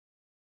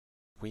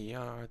We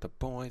are the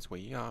boys,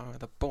 we are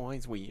the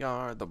boys, we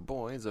are the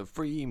boys of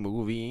free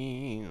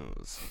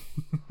movies.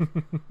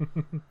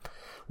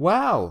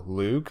 Wow,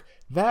 Luke,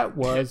 that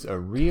was a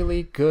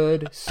really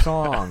good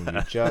song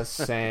you just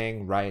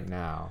sang right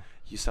now.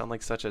 You sound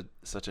like such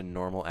a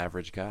normal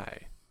average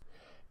guy.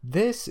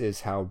 This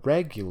is how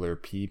regular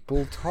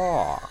people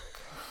talk.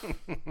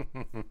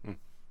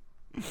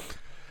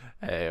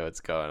 Hey,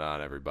 what's going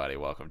on, everybody?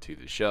 Welcome to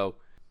the show.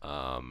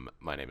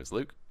 My name is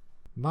Luke.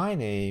 My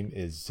name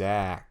is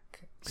Zach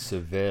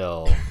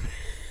Seville.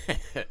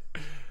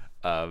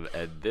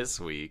 And this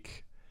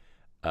week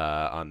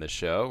on the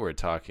show, we're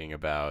talking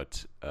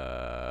about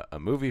a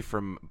movie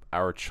from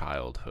our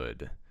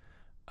childhood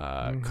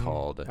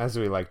called... As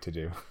we like to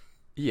do.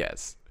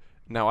 Yes.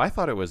 Now, I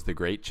thought it was The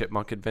Great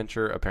Chipmunk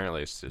Adventure.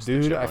 Apparently, it's just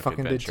Dude, The I Chipmunk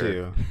fucking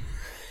Adventure.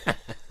 did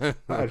too.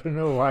 I don't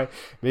know why.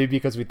 Maybe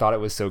because we thought it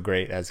was so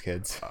great as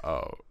kids.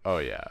 Oh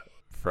yeah.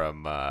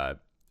 From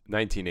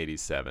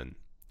 1987.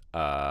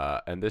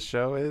 And this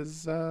show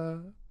is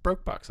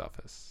broke box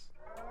office.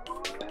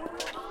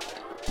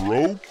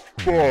 Broke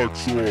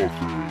box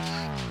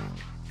office.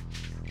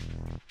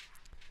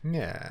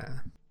 Yeah.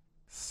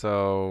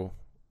 So,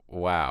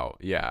 wow.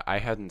 Yeah, I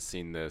hadn't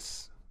seen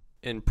this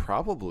in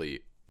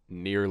probably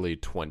nearly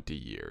 20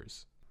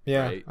 years.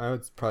 Yeah, Right? I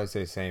would probably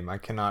say same. I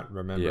cannot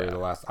remember Yeah. the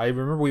last. I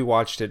remember we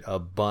watched it a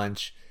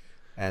bunch,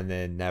 and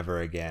then never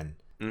again.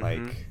 Mhm.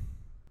 Like,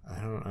 I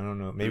don't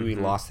know. Maybe we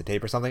lost the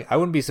tape or something. I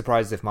wouldn't be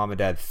surprised if mom and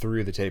dad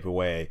threw the tape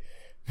away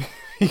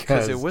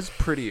Because it was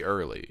pretty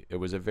early. It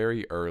was a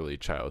very early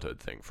childhood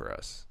thing for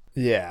us.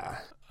 Yeah.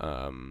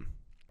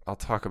 I'll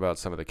talk about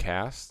some of the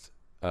cast.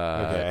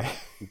 Okay.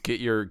 Get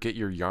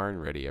your yarn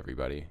ready,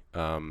 everybody.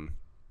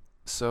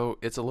 So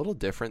it's a little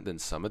different than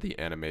some of the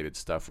animated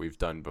stuff we've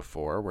done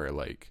before, where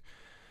like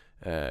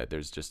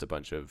there's just a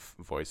bunch of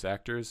voice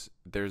actors.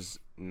 There's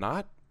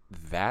not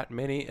that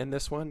many in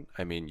this one.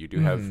 I mean, you do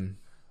have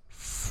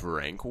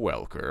Frank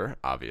Welker,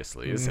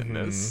 obviously, is in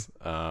this.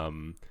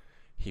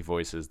 He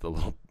voices the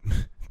little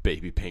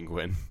baby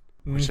penguin,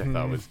 which I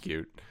thought was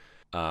cute.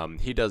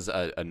 He does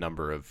a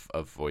number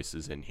of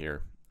voices in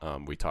here.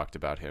 We talked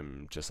about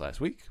him just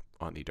last week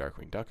on the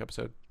Darkwing Duck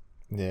episode.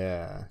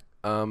 Yeah.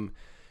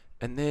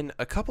 And then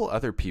a couple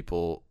other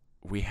people.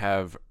 We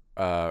have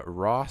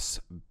Ross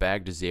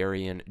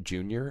Bagdasarian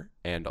Jr.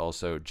 and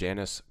also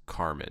Janice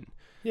Carmen.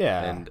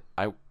 Yeah. And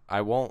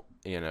I won't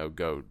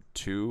go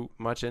too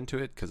much into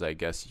it because I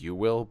guess you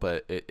will,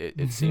 but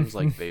it seems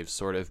like they've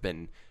sort of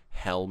been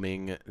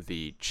helming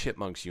the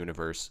Chipmunks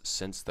universe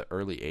since the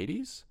early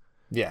 80s.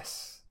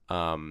 Yes.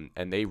 And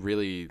they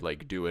really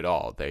like do it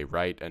all. They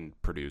write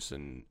and produce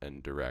and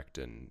direct,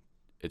 and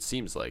it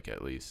seems like,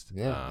 at least.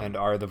 Yeah. And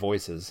are the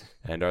voices.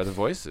 And are the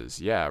voices.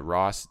 Yeah.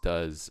 Ross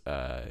does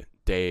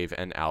Dave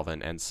and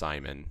Alvin and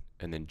Simon,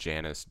 and then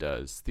Janice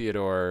does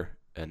Theodore,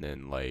 and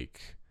then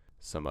like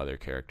some other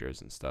characters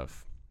and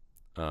stuff.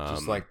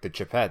 Just like the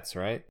Chipettes,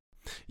 right?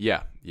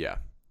 Yeah.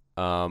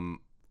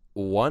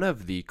 One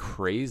of the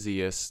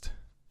craziest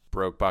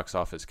broke box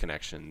office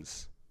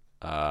connections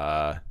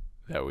that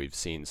we've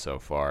seen so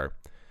far.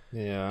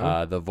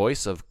 Yeah. The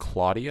voice of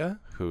Claudia,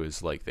 who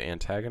is like the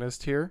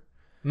antagonist here,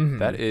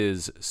 that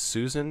is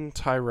Susan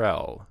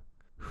Tyrell,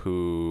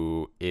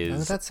 who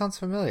is that sounds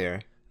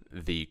familiar.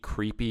 the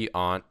creepy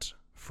aunt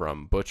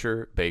from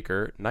Butcher,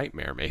 Baker,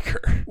 Nightmare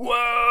Maker.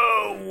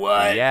 Whoa!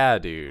 What? Yeah,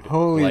 dude.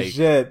 Holy like,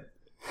 shit!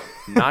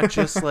 Not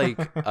just like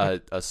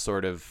a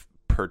sort of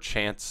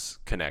perchance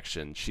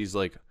connection. She's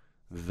like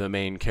the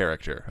main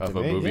character of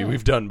a movie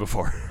we've done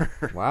before.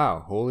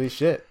 Wow! Holy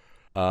shit!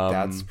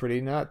 That's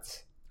pretty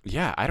nuts.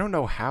 Yeah, I don't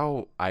know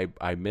how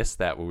I missed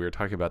that when we were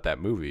talking about that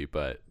movie,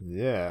 but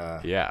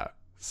Yeah. yeah.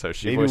 So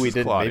she Maybe voices we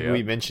didn't. Claudia. Maybe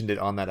we mentioned it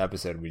on that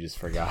episode. And we just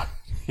forgot.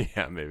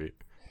 Yeah, maybe.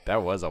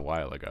 That was a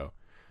while ago.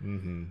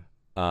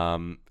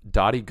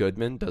 Dottie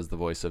Goodman does the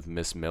voice of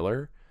Miss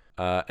Miller,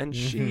 and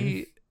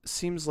she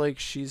seems like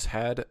she's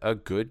had a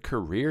good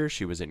career.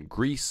 She was in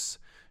Grease.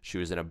 She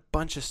was in a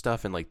bunch of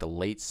stuff in like the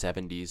late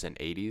 70s and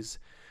 80s.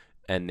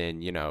 And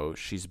then,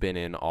 she's been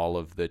in all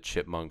of the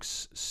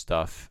Chipmunks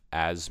stuff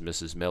as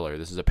Mrs. Miller.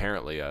 This is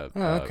apparently a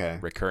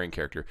recurring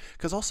character.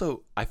 Because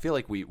also, I feel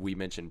like we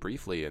mentioned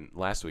briefly in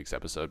last week's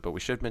episode, but we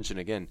should mention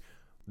again,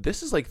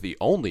 this is like the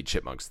only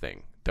Chipmunks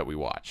thing that we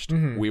watched.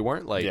 We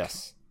weren't like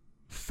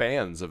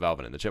fans of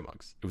Alvin and the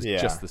Chipmunks. It was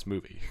just this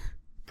movie.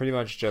 Pretty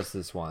much just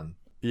this one.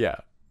 Yeah.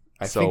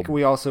 I think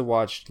we also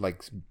watched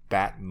like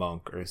Bat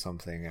Monk or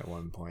something at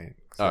one point.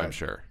 Oh, I'm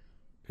sure.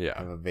 I Yeah.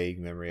 have a vague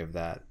memory of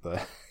that,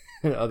 but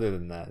other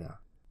than that, no.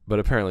 But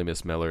apparently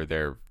Miss Miller,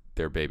 their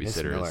Miss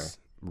babysitter, Miller. is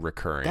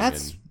recurring.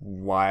 That's and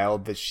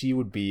wild that she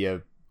would be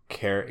a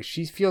character.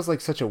 She feels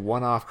like such a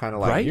one-off kind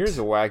of like, Right? here's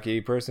a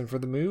wacky person for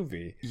the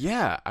movie.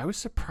 Yeah, I was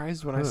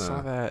surprised when I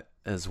saw that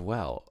as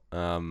well.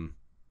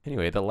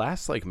 Anyway, the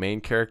last like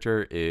main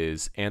character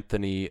is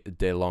Anthony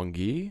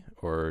DeLonghi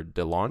or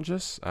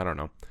DeLongis, I don't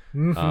know,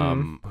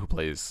 who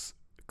plays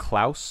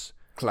Klaus.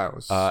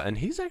 And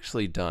he's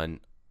actually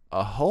done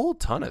a whole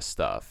ton of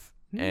stuff,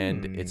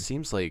 and it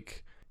seems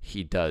like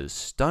he does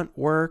stunt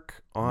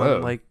work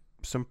on like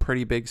some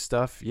pretty big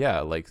stuff.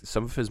 Yeah, like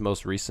some of his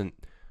most recent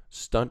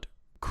stunt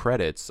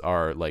credits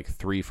are like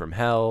Three from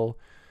Hell.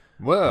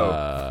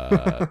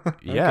 Whoa.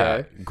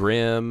 Yeah, Okay.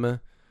 Grimm.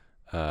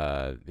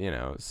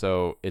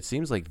 So it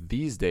seems like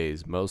these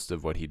days most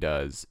of what he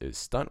does is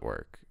stunt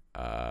work.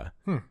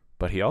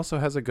 But he also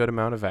has a good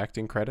amount of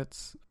acting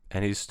credits,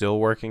 and he's still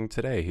working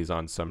today. He's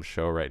on some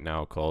show right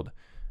now called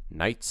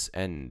Night's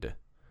End.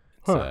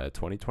 It's a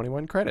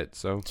 2021 credit.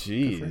 So good for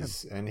him.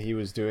 Jeez. And he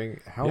was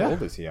doing. How Yeah.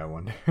 old is he? I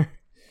wonder.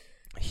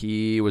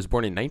 He was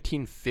born in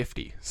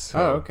 1950. So,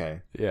 Oh,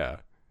 okay. Yeah.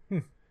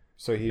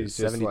 So he's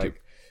just 72.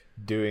 like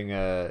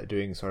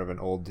doing sort of an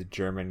old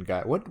German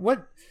guy.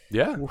 What?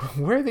 Yeah.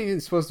 Where are they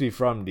supposed to be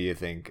from? Do you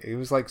think it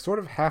was like sort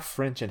of half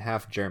French and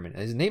half German?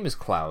 His name is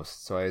Klaus,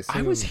 so I assume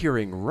I was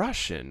hearing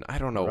Russian. I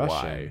don't know why.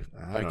 Russian.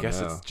 I I don't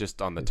guess know. it's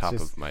just on the It's top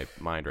just- of my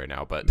mind right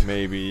now. But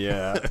maybe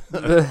yeah.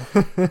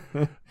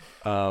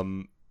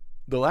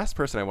 the last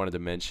person I wanted to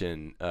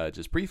mention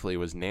just briefly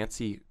was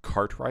Nancy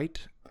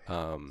Cartwright.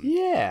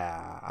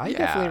 Yeah, I Yeah.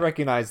 definitely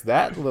recognize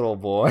that little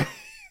boy.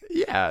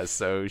 Yeah,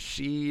 so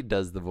she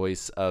does the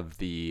voice of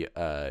the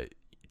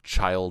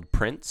child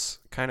prince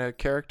kind of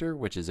character,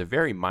 which is a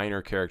very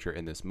minor character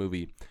in this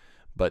movie.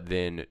 But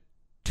then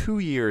 2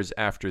 years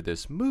after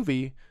this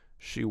movie,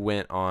 she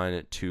went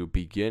on to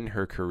begin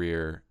her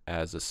career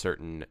as a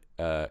certain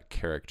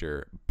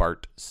character,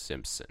 Bart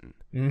Simpson,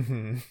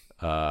 Mm-hmm.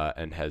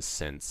 and has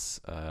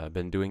since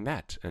been doing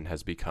that and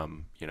has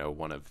become,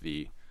 one of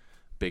the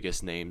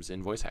biggest names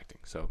in voice acting.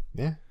 So,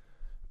 Yeah,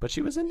 but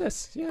she was in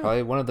this. Yeah.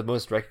 probably one of the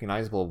most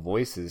recognizable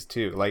voices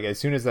too. Like as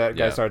soon as that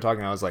guy Yeah. started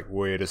talking, I was like,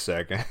 wait a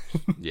second.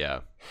 Yeah.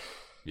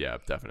 Yeah,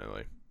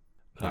 definitely.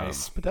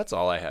 Nice. But that's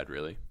all I had,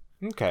 really.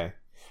 Okay.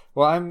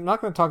 Well, I'm not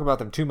going to talk about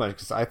them too much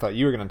because I thought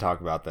you were going to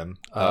talk about them.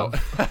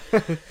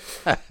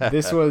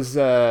 This was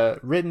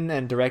written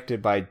and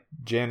directed by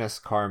Janice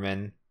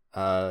Carmen,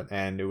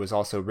 and it was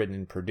also written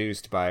and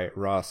produced by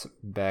Ross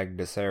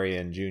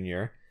Bagdasarian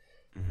Jr.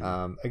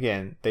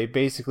 Again, they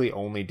basically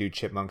only do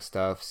Chipmunk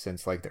stuff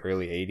since like the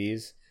early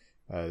 80s.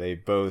 They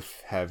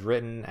both have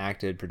written,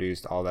 acted,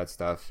 produced, all that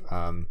stuff.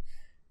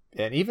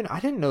 And even, I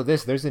didn't know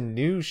this, there's a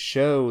new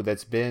show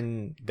that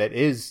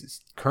is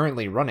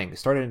currently running. It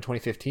started in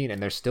 2015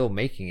 and they're still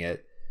making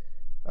it.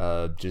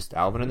 Just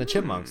Alvin and the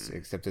Chipmunks,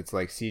 except it's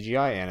like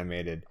CGI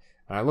animated.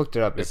 And I looked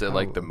it up. Is it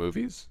like the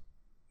movies?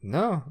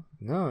 No,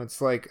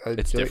 it's like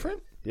It's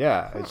different?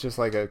 Yeah, it's just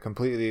like a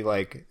completely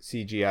like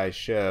CGI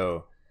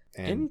show,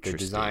 and the Interesting.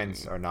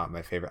 designs are not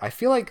my favorite. I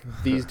feel like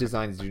these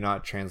designs do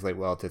not translate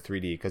well to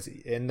 3D because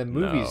in the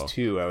movies No.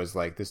 too, I was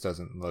like, this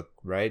doesn't look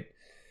right.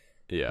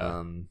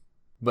 Yeah.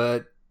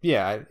 But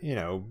yeah,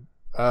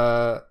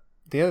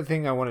 the other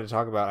thing I wanted to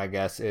talk about, I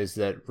guess, is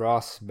that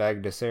Ross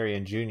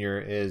Bagdasarian Jr.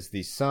 is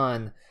the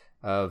son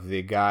of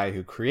the guy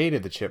who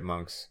created the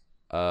Chipmunks,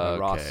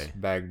 Ross Okay.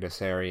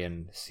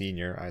 Bagdasarian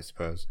Sr., I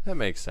suppose. That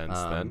makes sense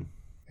then.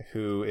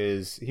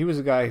 He was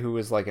a guy who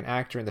was like an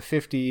actor in the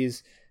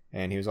 50s,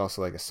 and he was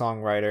also like a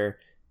songwriter.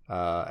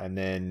 And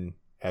then,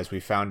 as we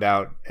found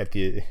out at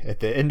the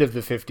end of the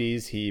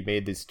 50s, he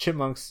made this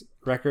Chipmunks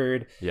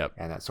record, Yep.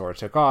 and that sort of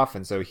took off.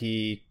 And so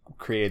he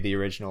created the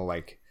original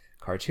like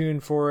cartoon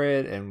for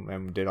it,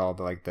 and did all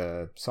the like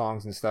the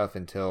songs and stuff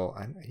until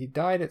he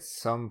died at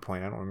some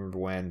point. I don't remember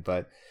when,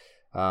 but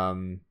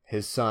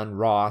his son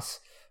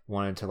Ross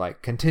wanted to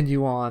like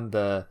continue on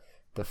the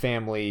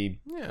family,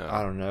 Yeah.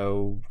 I don't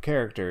know,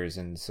 characters,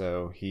 and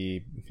so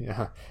he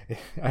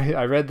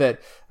I read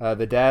that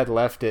the dad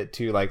left it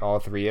to like all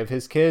three of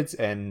his kids,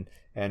 and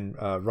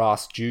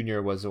Ross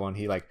Jr. was the one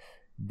he like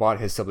bought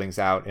his siblings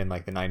out in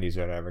like the 90s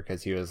or whatever,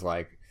 because he was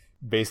like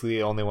basically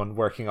the only one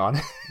working on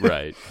it.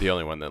 Right. The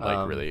only one that like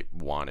Um, really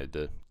wanted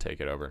to take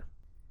it over.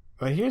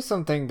 But here's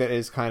something that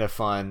is kind of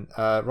fun.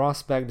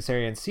 Ross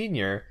Bagdasarian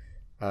Sr.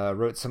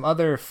 Wrote some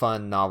other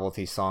fun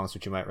novelty songs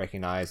which you might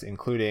recognize,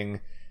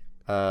 including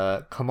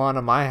Come On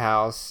to My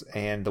House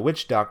and the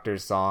Witch Doctor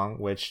song,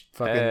 which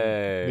fucking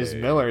Hey. Miss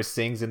Miller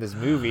sings in this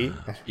movie.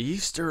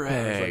 Easter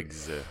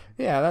eggs.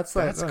 Yeah, that's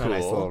a nice cool.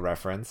 little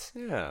reference.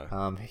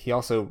 Yeah. He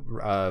also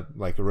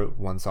like wrote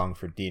one song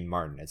for Dean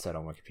Martin, it said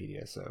on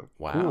Wikipedia, so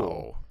Wow.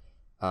 cool.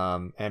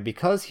 And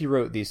because he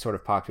wrote these sort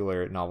of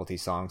popular novelty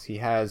songs, he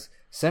has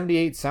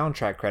 78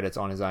 soundtrack credits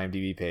on his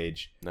IMDb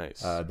page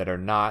Nice. that are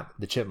not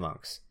the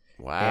Chipmunks.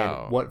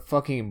 Wow. And what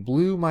fucking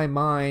blew my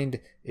mind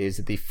is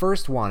that the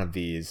first one of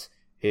these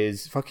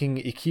is fucking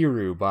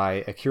Ikiru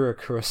by Akira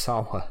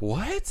Kurosawa.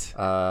 What?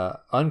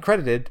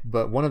 Uncredited,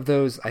 but one of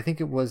those, I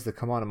think it was the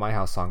Come On to My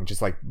House song,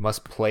 just like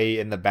must play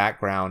in the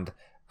background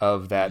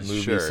of that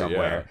movie Sure,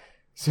 somewhere. yeah.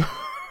 So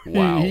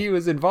Wow. he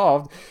was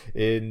involved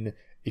in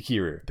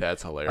Ikiru.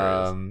 That's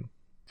hilarious.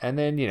 And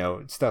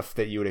then, stuff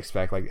that you would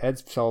expect, like Ed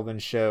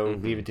Sullivan's Show,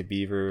 Mhm. Leave It to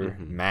Beaver,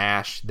 Mhm.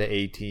 MASH, The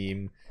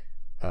A-Team,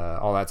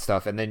 all that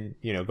stuff. And then,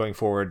 going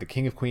forward, The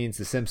King of Queens,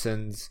 The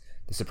Simpsons,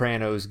 The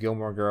Sopranos,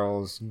 Gilmore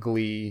Girls,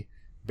 Glee,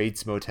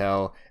 Bates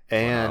Motel,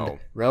 and Wow.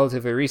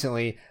 relatively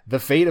recently, The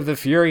Fate of the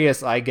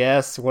Furious, I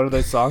guess. One of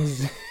those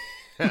songs.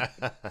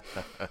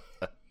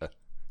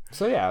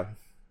 So, yeah.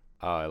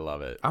 Oh, I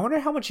love it. I wonder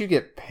how much you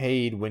get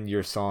paid when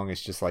your song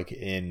is just like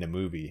in the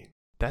movie.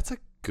 That's a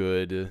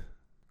good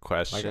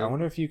question. Like, I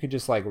wonder if you could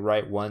just like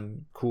write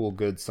one cool,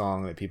 good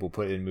song that people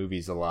put in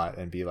movies a lot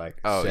and be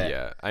like, oh set.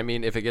 yeah. I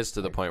mean, if it gets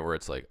to the point where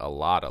it's like a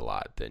lot,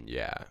 then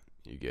yeah,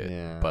 you get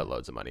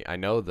buttloads of money. I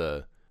know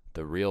the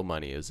real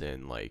money is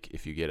in like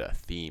if you get a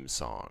theme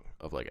song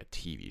of like a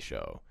TV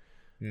show,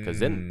 because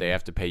then they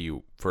have to pay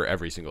you for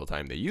every single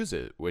time they use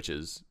it, which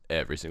is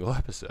every single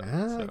episode.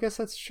 I guess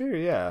that's true.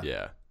 Yeah.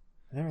 Yeah.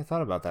 I never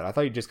thought about that. I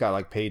thought you just got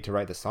like paid to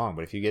write the song,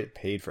 but if you get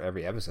paid for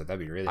every episode, that'd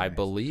be really I nice.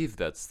 believe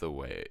that's the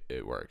way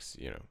it works.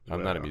 You know,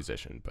 I'm not a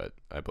musician, but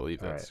I believe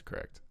that's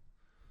correct.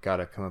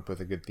 Gotta come up with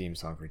a good theme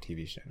song for a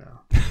TV show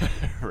now.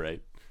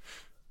 Right.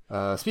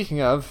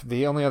 Speaking of,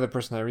 the only other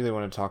person I really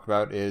want to talk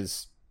about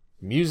is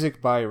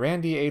music by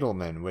Randy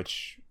Edelman,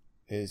 which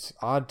is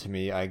odd to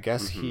me. I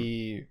guess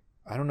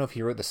I don't know if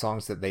he wrote the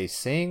songs that they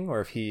sing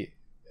or if he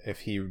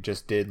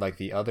just did like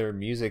the other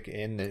music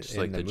in the just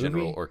like the movie.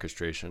 general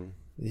orchestration.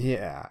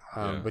 Yeah,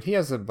 but he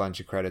has a bunch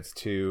of credits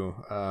too.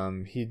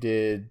 He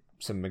did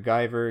some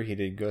MacGyver, he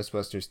did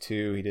Ghostbusters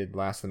 2, he did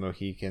Last of the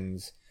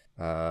Mohicans,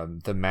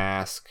 The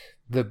Mask,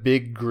 The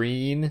Big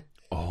Green.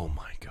 Oh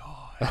my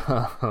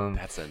god,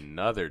 that's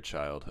another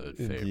childhood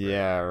favorite.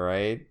 Yeah,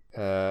 right.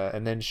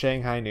 And then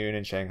Shanghai Noon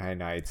and Shanghai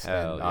Nights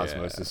Hell and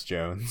Osmosis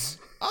Jones.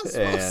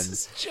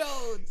 Osmosis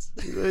Jones.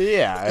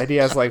 Yeah, and he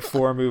has like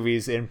 4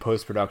 movies in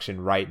post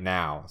production right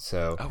now.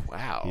 So oh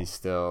wow, he's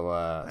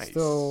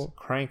still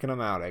cranking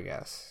them out, I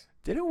guess.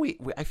 Didn't we?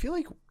 I feel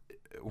like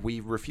we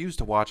refused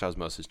to watch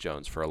Osmosis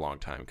Jones for a long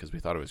time because we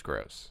thought it was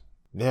gross.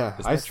 Yeah,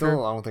 Is I that true?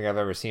 don't think I've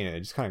ever seen it. It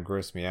just kind of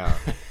grossed me out.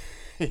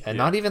 And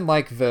not even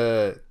like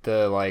the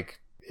like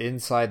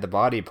inside the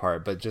body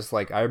part, but just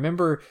like I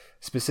remember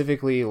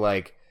specifically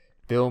like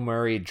Bill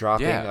Murray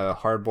dropping a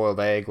hard-boiled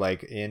egg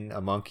like in a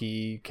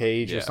monkey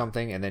cage or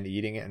something and then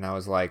eating it, and I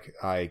was like,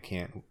 I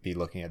can't be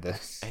looking at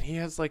this. And he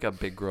has like a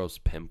big gross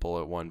pimple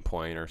at one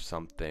point or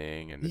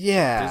something, and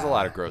there's a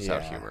lot of gross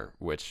out humor,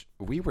 which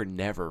we were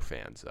never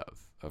fans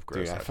of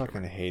gross Dude, out I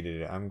fucking humor.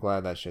 hated it. I'm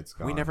glad that shit's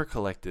gone. We never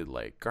collected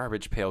like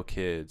Garbage Pail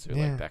Kids or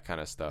like that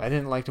kind of stuff. I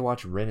didn't like to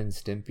watch Ren and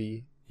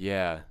Stimpy.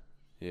 Yeah.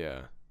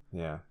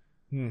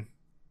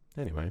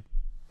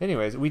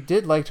 Anyways, we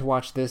did like to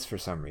watch this for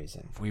some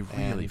reason. We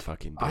really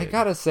fucking did. I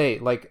gotta say,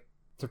 like,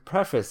 to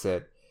preface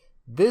it,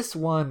 this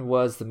one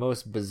was the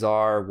most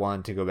bizarre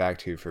one to go back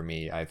to for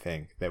me, I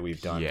think, that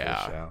we've done for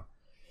the show.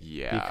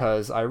 Yeah.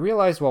 Because I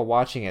realized while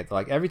watching it,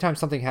 like, every time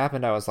something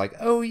happened, I was like,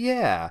 oh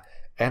yeah.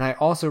 And I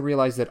also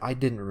realized that I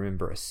didn't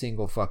remember a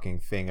single fucking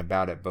thing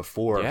about it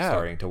before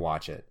starting to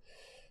watch it.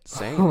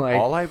 Same.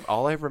 Like,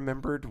 all I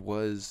remembered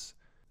was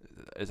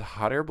it's a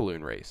hot air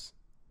balloon race.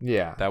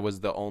 Yeah. That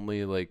was the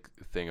only like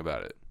thing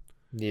about it.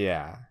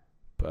 Yeah.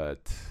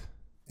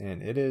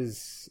 And it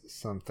is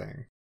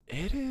something.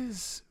 It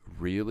is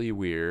really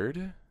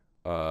weird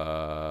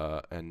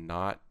and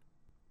not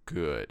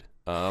good.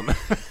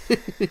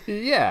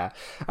 Yeah.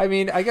 I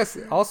mean, I guess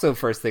also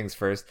first things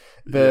first,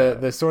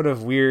 the sort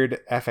of weird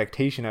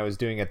affectation I was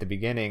doing at the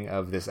beginning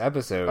of this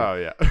episode. Oh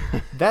yeah.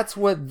 That's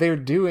what they're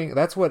doing.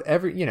 That's what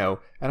and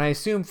I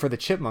assume for the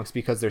chipmunks,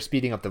 because they're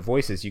speeding up the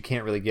voices, you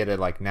can't really get a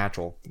like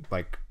natural,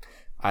 like,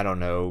 I don't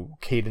know,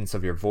 cadence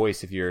of your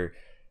voice if you're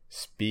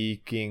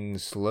speaking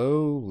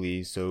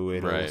slowly so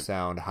it'll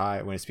sound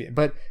high when it's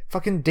but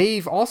fucking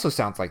Dave also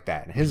sounds like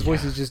that, and his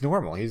voice is just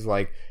normal. He's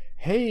like,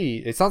 hey,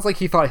 it sounds like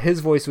he thought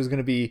his voice was going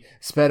to be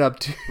sped up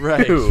too.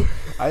 Right.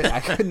 I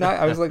could not.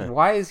 I was like,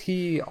 why is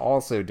he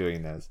also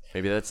doing this?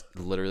 Maybe that's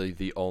literally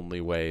the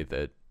only way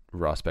that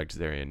Ross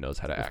Bagdasarian knows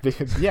how to act.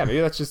 Yeah, maybe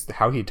that's just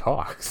how he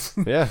talks.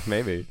 Yeah,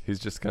 maybe he's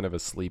just kind of a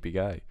sleepy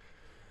guy.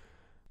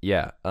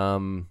 Yeah.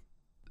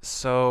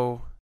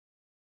 So.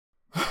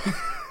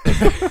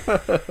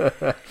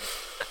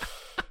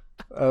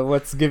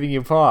 What's giving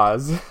you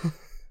pause?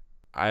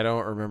 I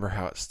don't remember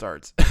how it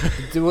starts.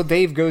 Well,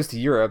 Dave goes to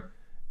Europe.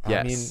 Yes.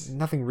 I mean,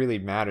 nothing really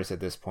matters at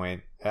this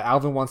point.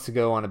 Alvin wants to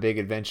go on a big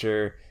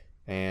adventure,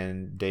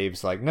 and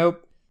Dave's like,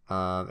 nope.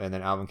 And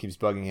then Alvin keeps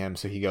bugging him,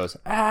 so he goes,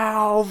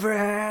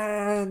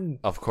 Alvin!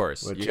 Of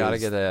course. You got to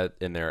get that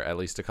in there at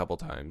least a couple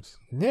times.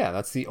 Yeah,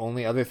 that's the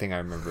only other thing I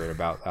remember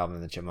about Alvin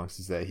and the Chipmunks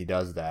is that he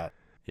does that.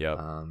 Yep.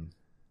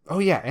 Oh,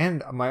 yeah,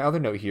 and my other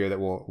note here that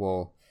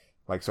will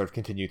like sort of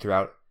continue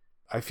throughout.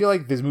 I feel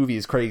like this movie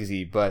is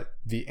crazy, but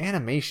the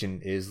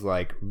animation is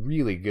like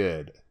really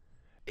good.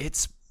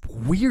 It's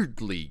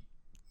weirdly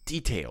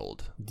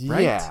detailed,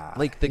 right? Yeah.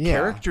 Like the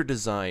character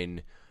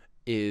design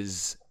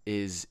is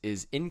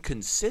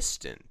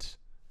inconsistent.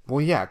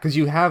 Well, yeah, because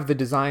you have the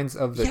designs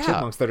of the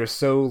chipmunks that are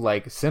so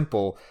like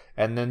simple,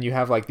 and then you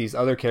have like these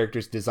other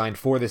characters designed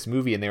for this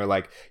movie, and they were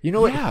like, you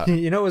know what,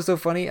 you know what was so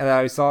funny? And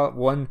I saw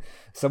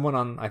someone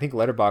on, I think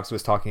Letterboxd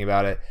was talking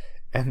about it,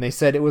 and they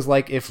said it was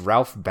like if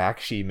Ralph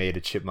Bakshi made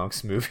a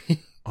Chipmunks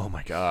movie. Oh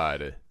my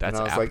god, that's.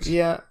 And I was like,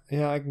 yeah,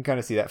 I can kind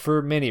of see that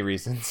for many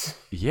reasons.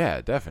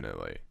 Yeah,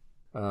 definitely.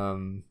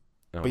 But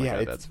yeah,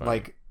 it's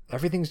like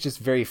everything's just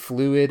very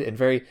fluid and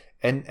very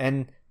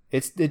and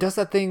it does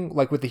that thing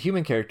like with the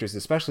human characters,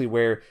 especially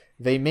where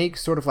they make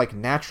sort of like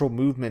natural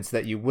movements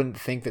that you wouldn't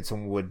think that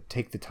someone would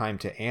take the time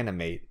to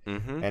animate,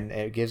 and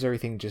it gives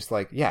everything just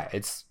like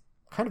it's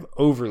kind of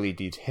overly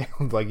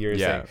detailed, like you were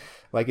saying.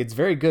 Like it's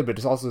very good, but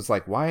it's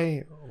like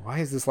why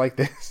is this like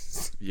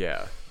this?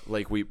 Yeah.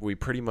 Like we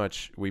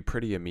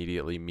pretty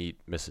immediately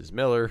meet Mrs.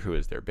 Miller, who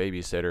is their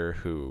babysitter,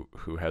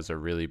 who has a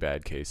really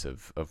bad case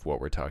of what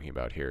we're talking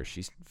about here.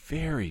 She's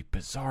very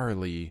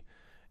bizarrely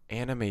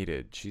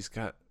animated. She's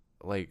got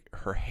like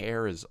her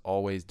hair is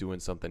always doing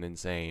something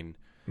insane,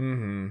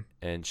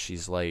 and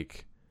she's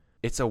like,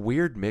 it's a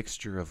weird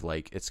mixture of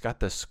like, it's got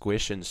the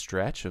squish and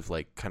stretch of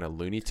like kind of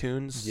Looney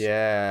Tunes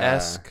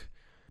esque,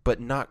 but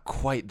not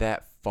quite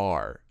that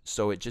far.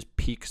 So it just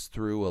peeks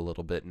through a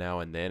little bit now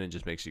and then and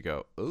just makes you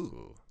go,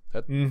 ooh,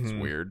 that's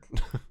weird.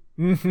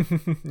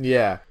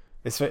 Yeah.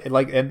 It's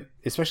like, and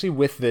especially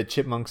with the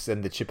chipmunks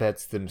and the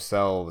chipettes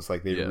themselves,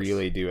 like they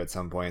really do at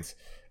some points.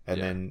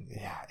 And then,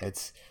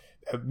 it's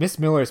Miss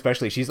Miller,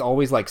 especially, she's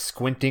always like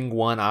squinting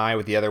one eye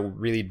with the other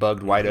really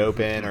bugged wide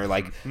open, or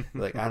like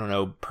I don't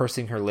know,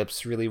 pursing her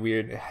lips really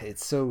weird.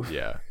 It's so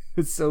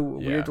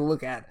weird to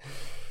look at.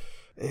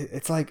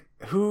 It's like,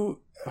 who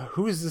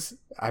is this?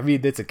 I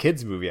mean, it's a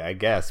kids movie, I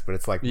guess, but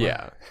it's like,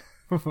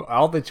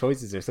 all the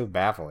choices are so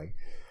baffling.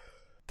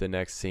 The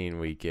next scene,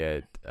 we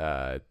get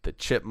the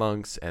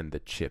chipmunks and the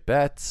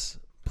chipettes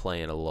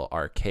playing a little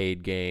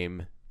arcade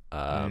game.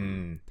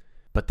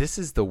 But this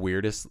is the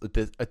weirdest.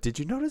 Did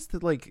you notice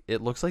that like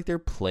it looks like they're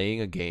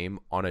playing a game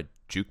on a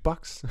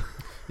jukebox?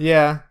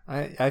 Yeah,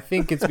 I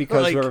think it's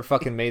because like, whoever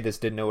fucking made this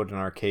didn't know what an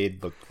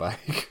arcade looked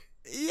like.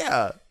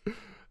 Yeah,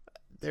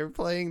 they're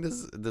playing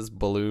this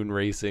balloon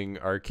racing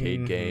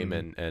arcade game,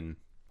 and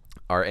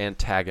our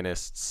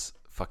antagonists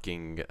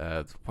fucking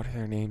what are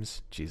their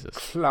names? Jesus,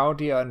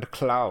 Claudia and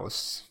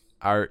Klaus.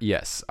 Our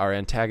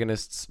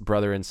antagonists,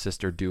 brother and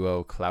sister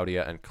duo,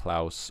 Claudia and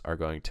Klaus, are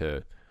going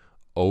to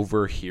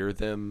overhear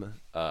them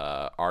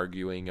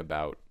arguing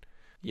about,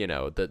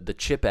 the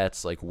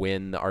chipettes like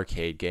win the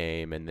arcade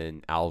game, and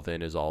then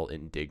Alvin is all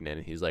indignant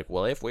and he's like,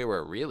 well, if we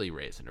were really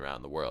racing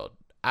around the world,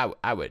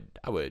 I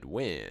would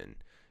win,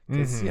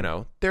 because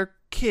they're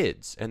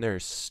kids and they're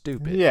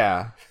stupid.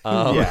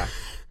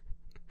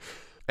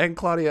 And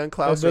Claudia and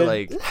Klaus are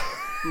like,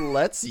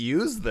 let's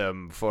use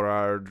them for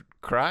our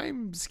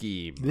crime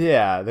scheme.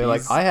 They're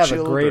like, I have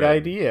a great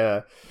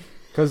idea.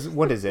 Because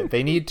what is it?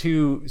 They need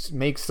to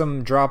make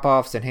some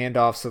drop-offs and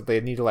handoffs, so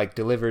they need to like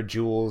deliver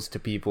jewels to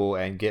people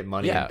and get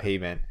money in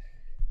payment.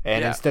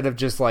 And instead of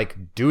just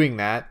like doing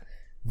that,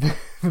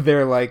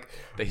 they're like,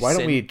 why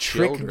don't we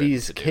trick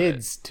these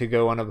kids to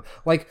go on a...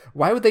 Like,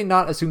 why would they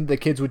not assume the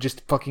kids would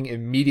just fucking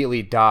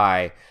immediately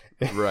die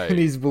in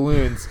these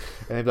balloons?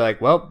 And they'd be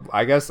like, well,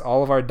 I guess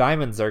all of our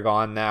diamonds are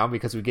gone now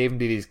because we gave them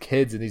to these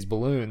kids in these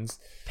balloons.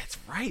 That's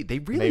right. They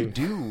really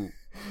do...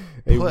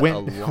 They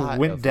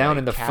went down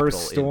in the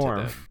first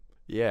storm.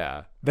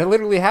 Yeah, that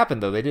literally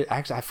happened though. They did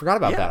actually. I forgot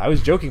about that. I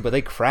was joking, but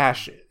they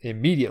crash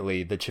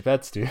immediately. The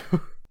chipettes do.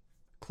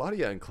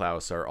 Claudia and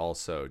Klaus are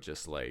also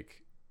just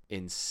like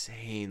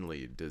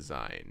insanely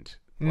designed.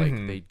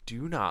 Like they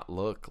do not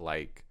look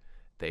like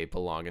they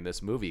belong in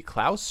this movie.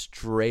 Klaus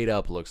straight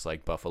up looks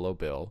like Buffalo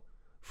Bill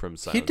from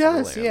Silence of the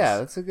Lambs. Yeah,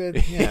 that's a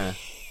good. Yeah,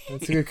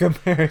 that's a good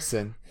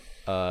comparison.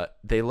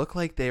 They look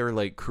like they are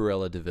like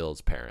Cruella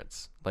DeVille's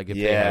parents. Like if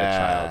they had a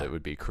child, it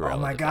would be Cruella. Oh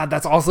my DeVille. God,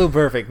 that's also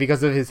perfect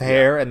because of his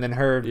hair and then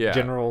her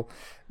general.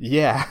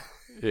 Yeah.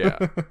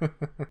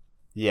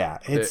 Yeah,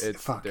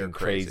 it's fucking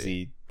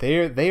crazy. They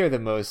are the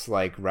most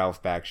like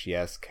Ralph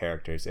Bakshi-esque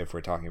characters if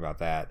we're talking about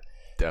that.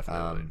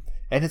 Definitely.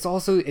 And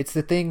it's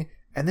the thing,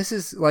 and this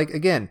is like,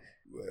 again,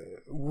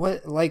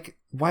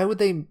 why would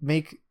they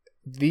make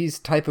these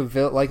type of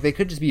like, they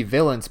could just be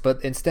villains,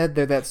 but instead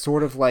they're that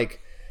sort of like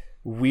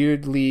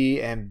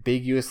weirdly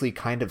ambiguously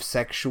kind of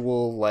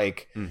sexual,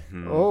 like,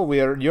 oh, we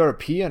are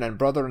European and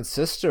brother and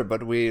sister,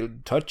 but we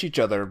touch each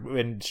other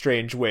in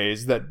strange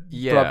ways that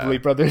probably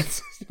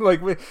brothers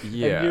like, and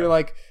you're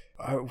like,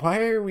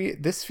 why are we...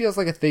 This feels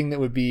like a thing that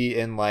would be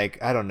in like,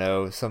 I don't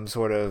know, some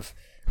sort of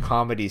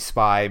comedy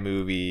spy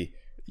movie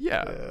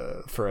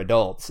for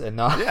adults, and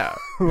not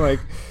like,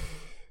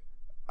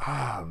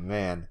 oh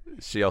man.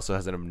 She also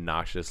has an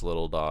obnoxious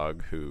little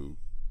dog who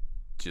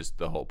just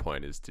the whole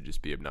point is to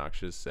just be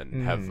obnoxious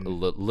and have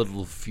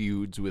little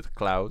feuds with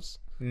Klaus.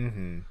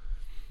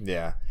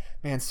 Yeah,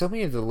 man, so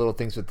many of the little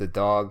things with the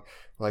dog,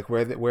 like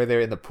where they're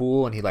in the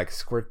pool and he like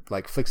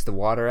flicks the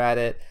water at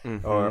it,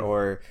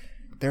 or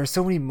there are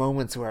so many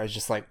moments where I was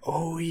just like,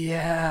 oh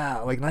yeah,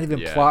 like not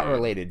even plot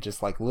related,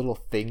 just like little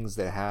things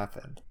that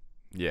happened.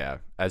 Yeah,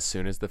 as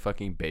soon as the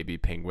fucking baby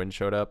penguin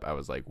showed up, I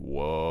was like,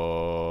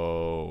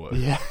 whoa.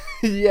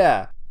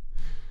 Yeah,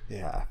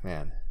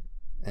 man.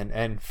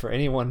 And for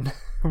anyone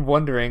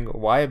wondering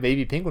why a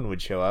baby penguin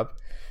would show up,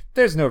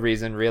 there's no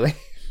reason, really.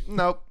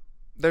 Nope,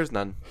 there's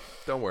none.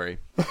 Don't worry.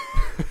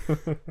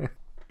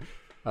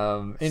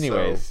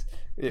 Anyways.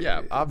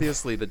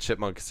 Obviously the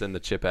chipmunks and the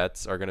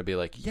chipettes are going to be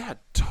like, yeah,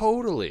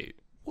 totally.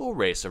 We'll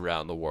race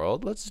around the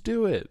world. Let's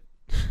do it.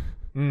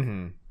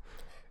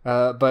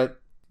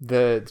 But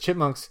the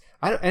chipmunks.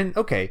 Where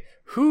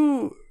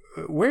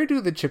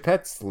do the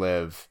Chipettes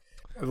live?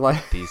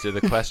 Like, these are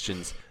the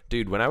questions.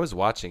 Dude, when I was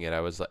watching it,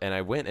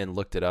 I went and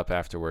looked it up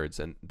afterwards,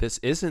 and this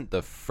isn't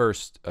the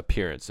first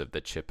appearance of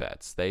the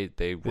Chipettes.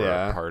 They were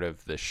a part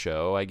of the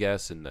show, I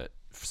guess,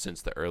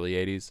 since the early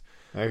 80s.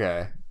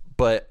 Okay.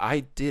 But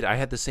I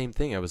had the same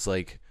thing. I was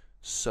like,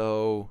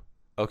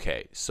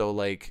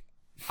 like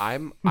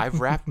I've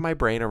wrapped my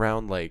brain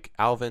around like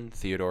Alvin,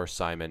 Theodore,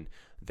 Simon.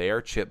 They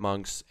are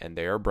chipmunks and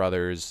they are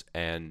brothers,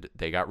 and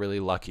they got really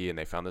lucky and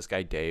they found this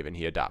guy Dave and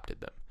he adopted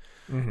them.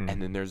 Mm-hmm.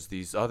 And then there's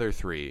these other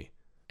three,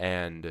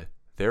 and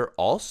they're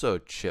also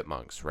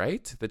chipmunks,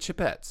 right? The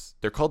Chipettes.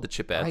 They're called the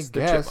Chipettes. The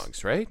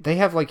chipmunks, right? They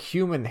have like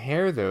human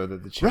hair though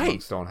that the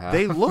chipmunks don't have.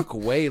 They look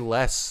way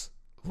less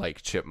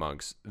like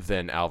chipmunks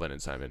than Alvin and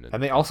Simon.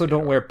 And they also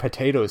don't wear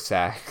potato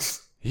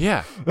sacks.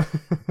 Yeah.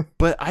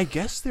 But I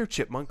guess they're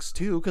chipmunks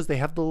too, because they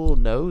have the little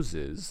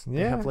noses.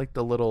 Yeah. They have like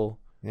the little...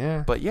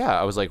 Yeah. But yeah,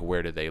 I was like,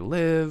 where do they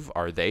live?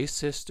 Are they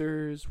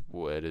sisters?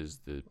 What is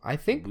the... I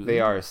think they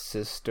are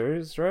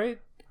sisters, right?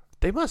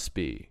 They must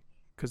be,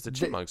 because the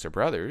chipmunks are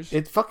brothers.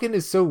 It fucking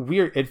is so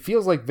weird. It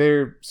feels like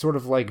they're sort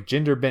of like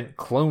gender bent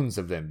clones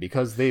of them,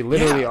 because they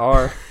literally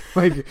are.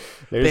 Like,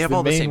 there's they have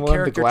all the same one,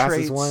 character the glasses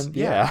traits. one.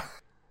 Yeah.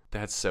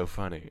 That's so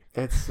funny.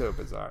 It's so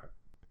bizarre.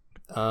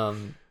 Oh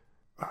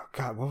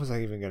God, what was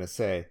I even gonna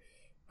say?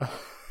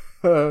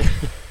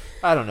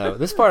 I don't know.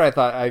 This part I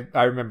thought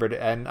I remembered,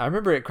 and I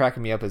remember it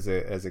cracking me up as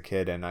a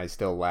kid, and I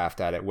still laughed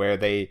at it. Where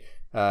they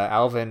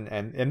Alvin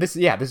and this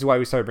is why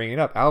we started bringing it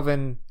up.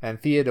 Alvin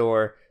and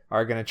Theodore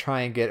are gonna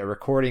try and get a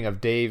recording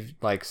of Dave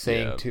like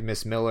saying to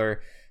Miss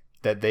Miller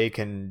that they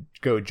can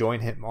go join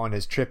him on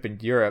his trip in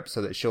Europe,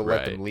 so that she'll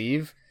let them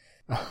leave.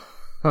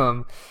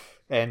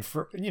 And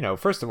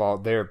first of all,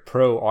 they're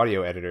pro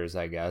audio editors,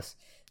 I guess.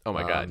 Oh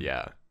my God,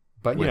 yeah.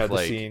 But with, the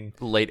scene,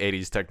 late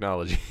 80s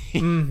technology.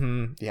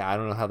 Mm-hmm. Yeah, I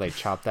don't know how they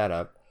chopped that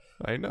up.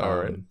 I know,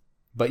 right?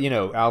 But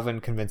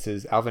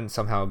Alvin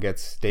somehow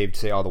gets Dave to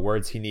say all the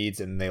words he needs,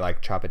 and they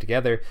like chop it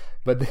together.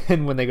 But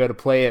then when they go to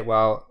play it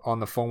while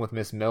on the phone with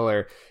Miss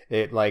Miller,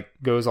 it like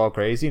goes all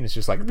crazy, and it's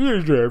just like,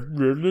 yeah.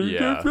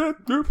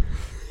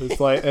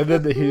 It's like, and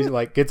then he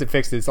like gets it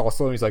fixed. And it's all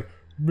slow. And he's like,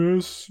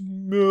 Miss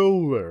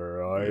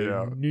Miller,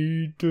 I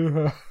need to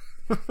have.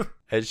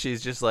 And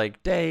she's just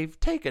like, Dave,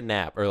 take a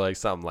nap, or like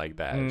something like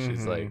that. Mm-hmm.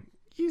 She's like,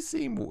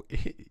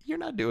 you're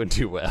not doing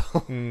too well.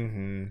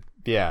 Mm-hmm.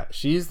 Yeah,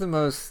 she's the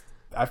most.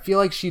 I feel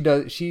like she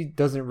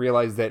doesn't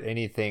realize that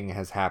anything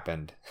has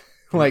happened.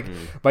 Like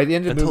by the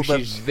end of the movie,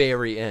 until the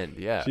very end.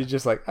 Yeah, she's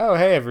just like, oh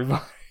hey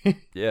everybody.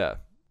 Yeah.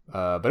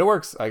 But it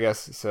works, I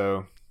guess.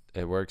 So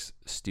it works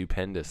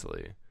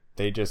stupendously.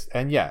 They just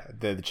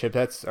the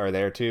Chipettes are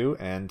there too,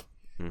 and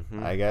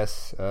I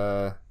guess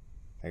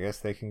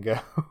they can go.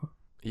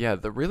 Yeah,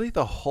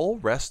 the whole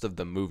rest of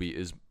the movie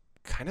is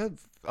kind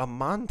of a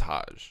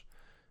montage.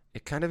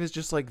 It kind of is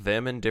just like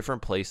them in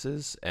different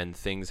places, and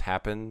things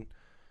happen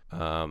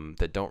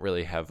that don't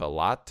really have a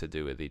lot to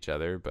do with each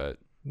other. But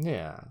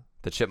yeah,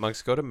 the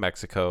Chipmunks go to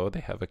Mexico. They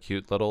have a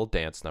cute little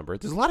dance number.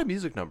 There's a lot of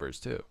music numbers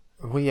too.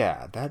 Well,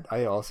 yeah, that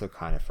I also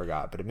kind of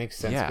forgot, but it makes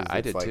sense. Yeah,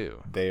 I did like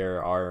too.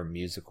 They're our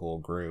musical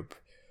group.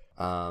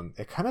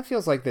 It kind of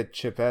feels like the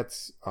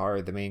Chipettes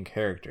are the main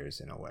characters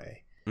in a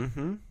way.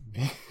 Mm-hmm.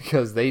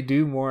 Because they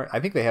do more.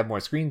 I think they have more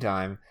screen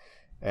time,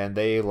 and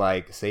they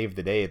like save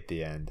the day at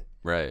the end.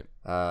 Right.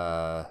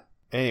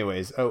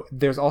 Anyways,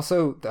 there's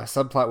also a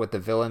subplot with the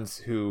villains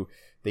who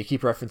they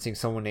keep referencing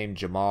someone named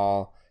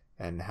Jamal,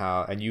 and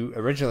you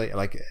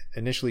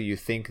initially you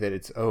think that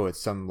it's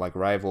some like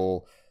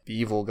rival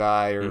evil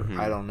guy or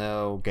I don't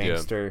know,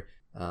 gangster.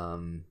 Yeah.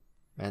 And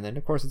then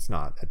of course it's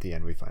not. At the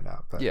end we find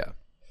out. But yeah.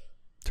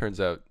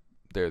 Turns out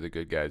they're the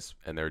good guys,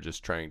 and they're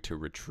just trying to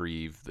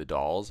retrieve the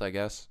dolls, I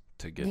guess,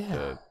 to get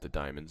the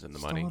diamonds and the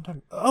money.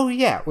 Oh,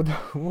 yeah.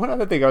 One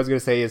other thing I was going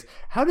to say is,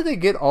 how do they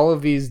get all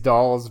of these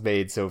dolls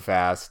made so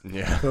fast?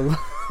 Yeah.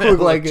 Look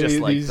like just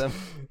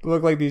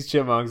look like these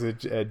chipmunks and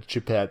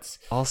Chipettes.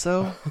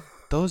 Also,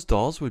 those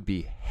dolls would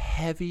be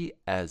heavy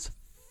as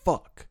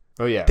fuck.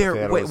 Oh, yeah.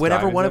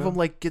 Whenever one of them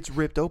like gets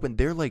ripped open,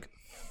 they're like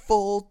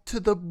full to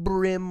the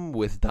brim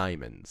with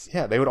diamonds.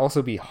 Yeah, they would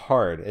also be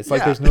hard. It's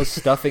like there's no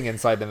stuffing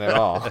inside them at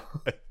all.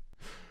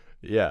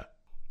 Yeah.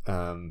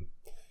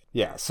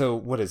 Yeah, so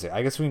what is it?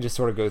 I guess we can just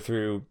sort of go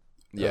through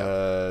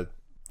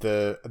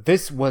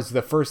this was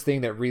the first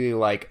thing that really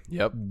like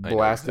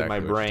blasted my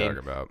brain.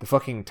 The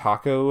fucking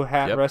taco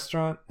hat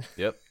restaurant.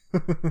 Yep.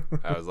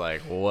 I was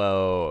like,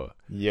 whoa.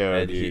 Yo,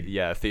 and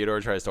dude.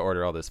 Theodore tries to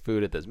order all this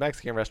food at this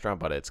Mexican restaurant,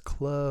 but it's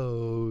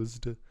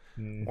closed.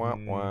 Mm-hmm. Wah,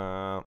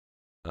 wah.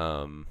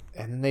 And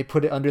then they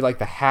put it under like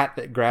the hat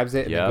that grabs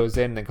it and then goes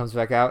in and then comes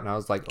back out, and I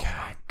was like, oh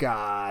my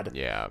God.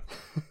 Yeah.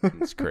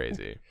 It's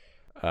crazy.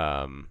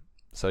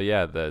 So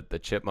yeah, the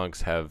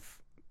Chipmunks have,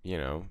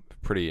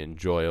 pretty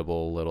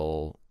enjoyable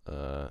little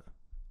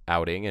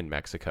outing in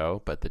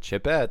Mexico, but the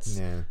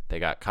Chipettes, they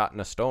got caught in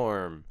a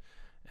storm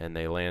and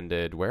they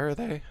landed, where are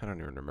they? I don't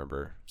even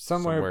remember.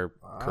 Somewhere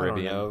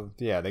Caribbean. I don't know.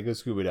 Yeah, they go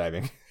scuba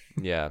diving.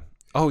 Yeah.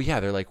 Oh yeah,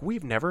 they're like,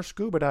 we've never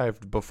scuba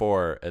dived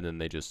before, and then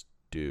they just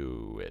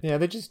do it. Yeah,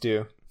 they just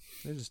do.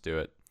 They just do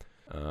it.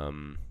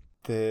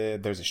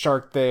 There's a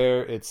shark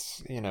there.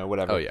 It's,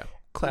 whatever. Oh yeah,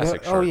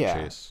 classic shark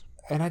chase.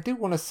 And I do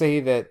want to say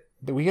that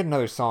we get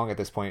another song at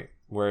this point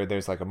where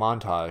there's like a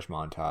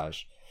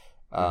montage.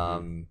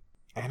 And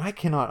I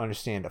cannot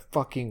understand a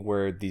fucking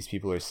word these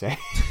people are saying.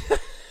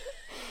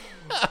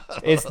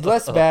 It's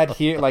less bad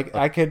here. Like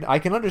I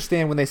can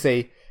understand when they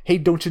say, "Hey,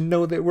 don't you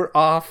know that we're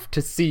off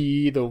to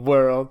see the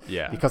world?"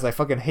 Yeah. Because I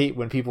fucking hate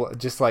when people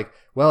just like,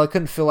 well, I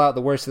couldn't fill out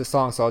the words of the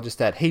song, so I'll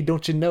just add, "Hey,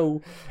 don't you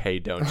know?" Hey,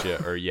 don't you?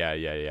 Or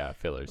yeah,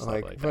 fillers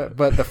stuff like that.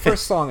 But the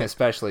first song,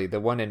 especially the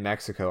one in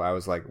Mexico, I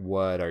was like,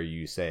 "What are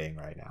you saying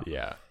right now?"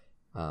 Yeah.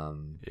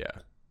 Yeah.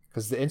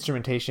 Because the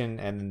instrumentation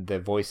and the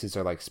voices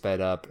are like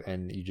sped up,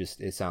 and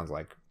it sounds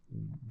like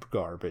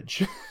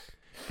garbage.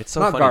 It's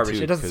so not funny garbage.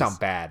 too, It doesn't sound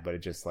bad, but it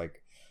just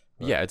like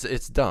yeah,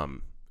 it's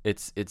dumb.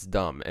 It's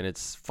dumb, and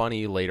it's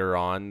funny later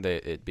on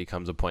that it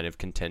becomes a point of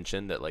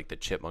contention that like the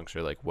Chipmunks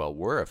are like, well,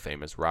 we're a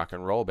famous rock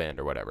and roll band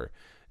or whatever,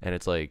 and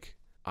it's like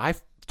I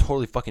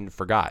totally fucking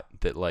forgot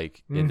that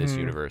like in this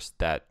universe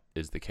that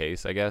is the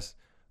case, I guess,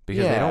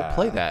 because they don't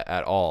play that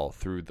at all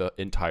through the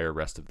entire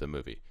rest of the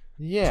movie.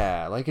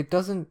 Yeah, like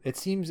it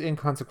seems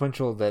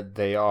inconsequential that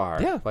they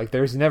are. Yeah. Like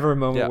there's never a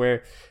moment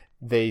where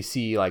they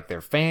see like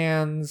their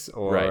fans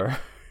or Right.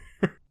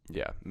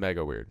 Yeah,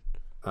 mega weird.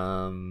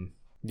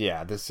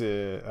 Yeah, this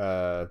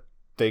they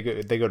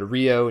go to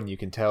Rio, and you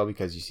can tell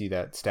because you see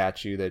that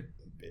statue that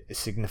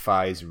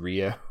signifies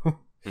Rio.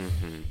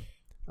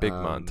 Big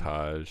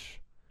montage.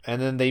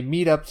 And then they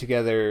meet up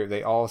together.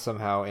 They all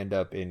somehow end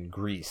up in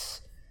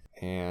Greece,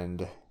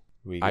 and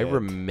I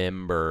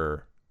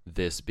remember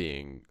this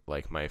being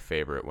like my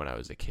favorite when I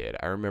was a kid.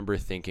 I remember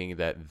thinking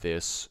that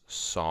this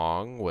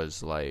song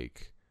was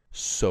like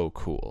so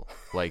cool.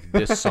 Like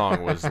this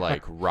song was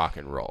like rock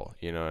and roll.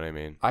 You know what I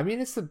mean? I mean,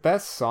 it's the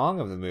best song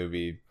of the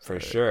movie for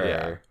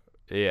sure.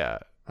 Yeah.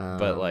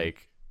 But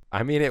like,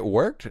 I mean, it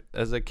worked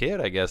as a kid,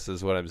 I guess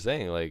is what I'm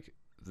saying. Like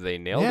they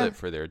nailed it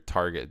for their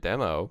target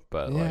demo,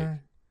 but like,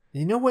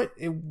 you know what?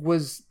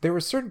 There were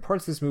certain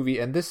parts of this movie,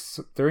 and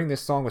during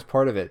this song was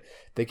part of it,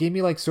 that gave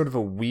me like sort of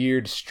a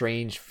weird,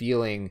 strange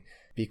feeling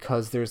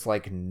because there's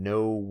like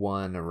no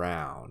one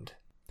around.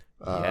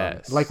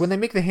 Yes. Like when they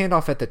make the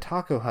handoff at the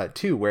taco hut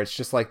too, where it's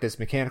just like this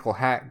mechanical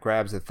hat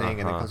grabs the thing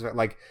and it comes back.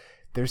 Like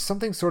there's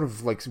something sort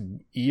of like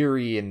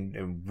eerie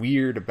and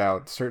weird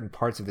about certain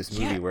parts of this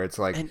movie where it's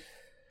like,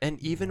 and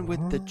even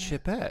with the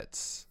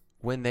Chipettes,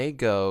 when they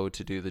go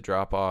to do the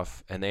drop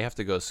off and they have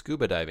to go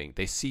scuba diving,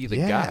 they see the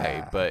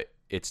guy, but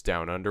it's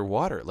down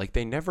underwater. Like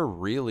they never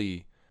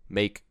really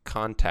make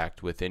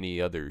contact with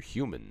any other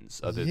humans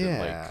other than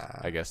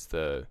like, I guess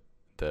the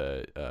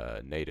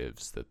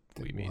natives that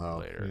we meet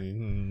later.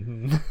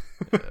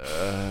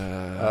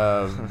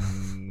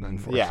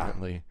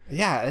 Unfortunately.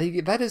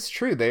 Yeah, that is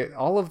true.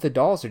 All of the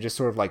dolls are just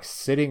sort of like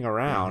sitting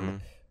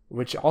around,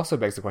 which also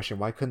begs the question,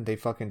 why couldn't they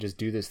fucking just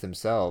do this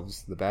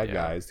themselves, the bad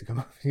guys, to come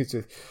up?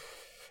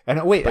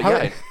 And wait,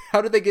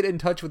 how did they get in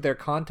touch with their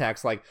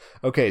contacts? Like,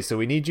 okay, so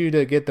we need you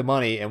to get the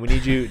money, and we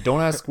need you, don't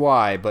ask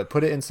why, but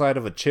put it inside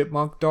of a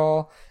chipmunk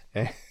doll.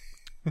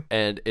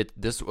 And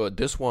this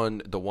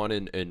one, the one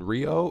in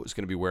Rio, is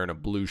going to be wearing a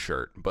blue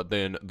shirt. But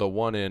then the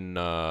one in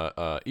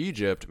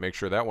Egypt, make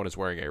sure that one is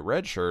wearing a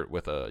red shirt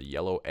with a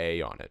yellow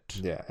A on it.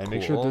 Yeah, and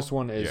make sure this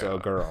one is a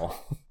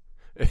girl.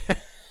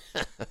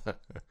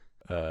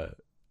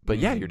 But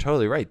yeah, you're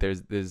totally right.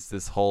 There's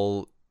this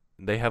whole...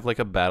 They have like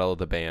a battle of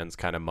the bands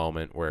kind of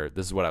moment where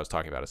this is what I was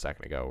talking about a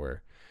second ago,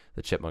 where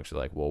the Chipmunks are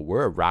like, well,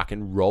 we're a rock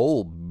and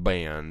roll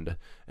band.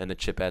 And the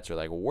Chipettes are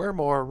like, we're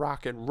more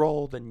rock and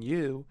roll than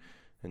you.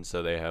 And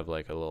so they have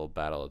like a little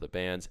battle of the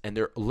bands. And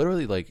they're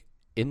literally like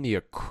in the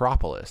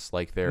Acropolis.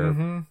 Like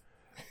they're...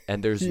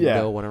 And there's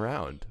no one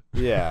around.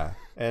 Yeah.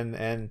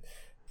 And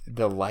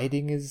the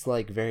lighting is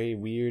like very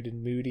weird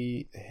and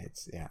moody.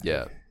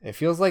 It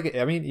feels like,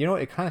 I mean,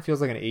 it kind of feels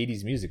like an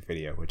 80s music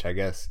video, which I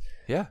guess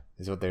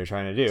is what they're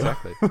trying to do.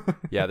 Exactly.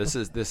 Yeah, this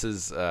is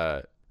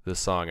the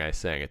song I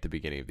sang at the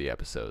beginning of the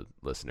episode,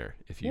 listener,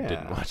 if you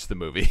didn't watch the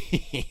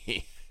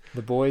movie.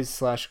 The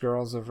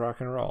boys/girls of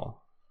rock and roll.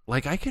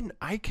 Like I can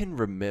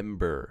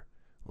remember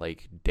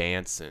like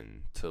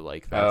dancing to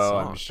like that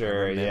song. I'm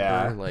sure. I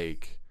remember,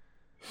 like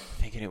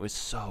thinking it was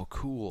so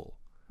cool.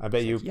 I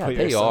bet you put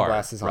your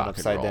sunglasses on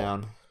upside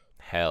down.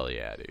 Hell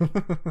yeah, dude.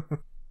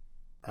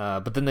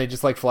 But then they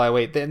just like fly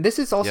away. And this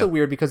is also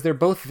weird because they're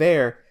both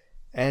there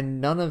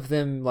and none of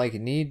them like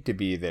need to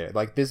be there.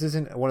 Like this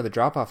isn't one of the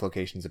drop-off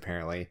locations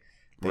apparently.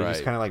 They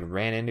just kind of like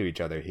ran into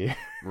each other here.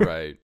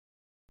 Right.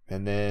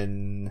 And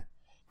then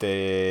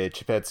the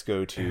Chipettes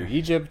go to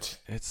Egypt.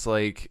 It's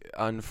like,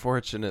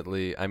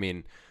 unfortunately, I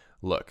mean,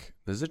 look,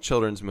 this is a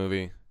children's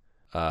movie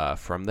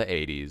from the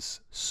 80s.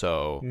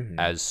 So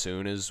as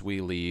soon as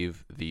we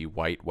leave the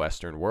white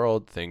Western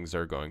world, things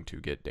are going to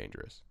get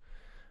dangerous.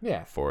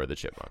 Yeah. For the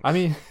Chipmunks. I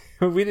mean,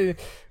 we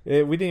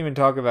didn't even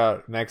talk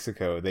about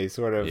Mexico. They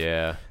sort of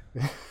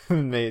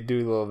they do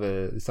a little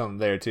bit of something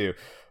there too.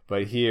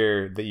 But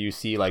here that you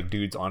see like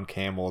dudes on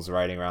camels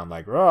riding around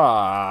like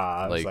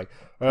rah, it's like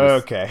with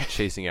okay,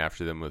 chasing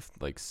after them with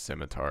like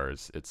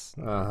scimitars. It's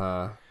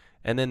uh-huh.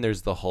 And then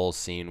there's the whole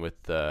scene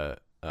with the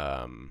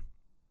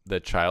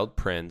child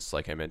prince,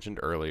 like I mentioned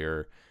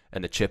earlier,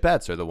 and the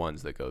Chipettes are the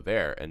ones that go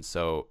there. And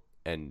so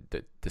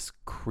this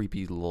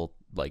creepy little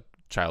like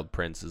child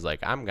prince is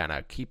like, I'm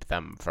gonna keep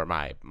them for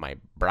my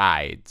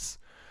brides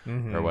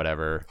or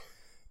whatever.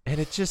 And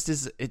it just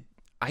is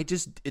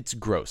it's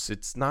gross.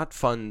 It's not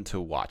fun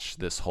to watch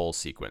this whole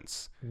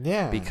sequence.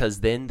 Yeah. Because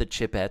then the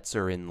Chipettes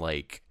are in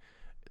like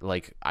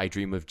I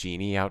Dream of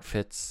Jeannie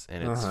outfits,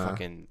 and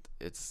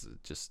it's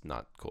just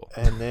not cool.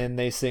 And then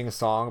they sing a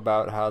song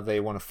about how they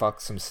want to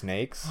fuck some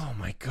snakes. Oh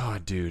my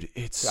god, dude,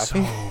 it's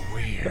so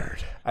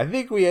weird. I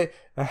think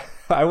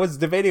I was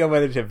debating on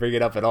whether to bring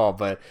it up at all,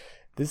 but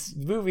this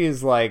movie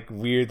is like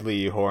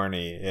weirdly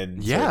horny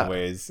in certain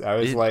ways. I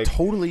was like,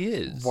 totally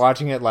is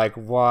watching it like,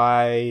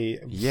 why?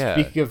 Yeah.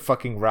 Speaking of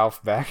fucking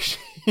Ralph Bakshi.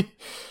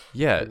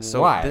 Yeah.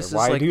 So why? This is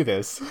why like, do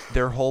this?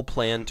 Their whole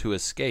plan to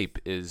escape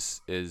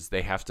is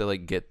they have to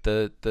like get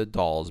the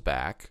dolls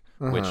back,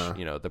 which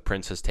the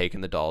prince has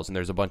taken the dolls, and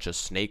there's a bunch of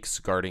snakes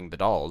guarding the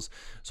dolls.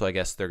 So I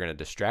guess they're gonna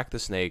distract the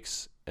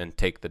snakes and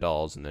take the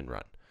dolls and then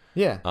run.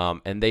 Yeah.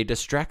 And they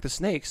distract the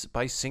snakes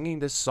by singing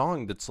this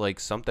song that's like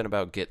something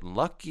about getting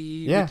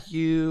lucky with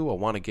you. I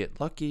want to get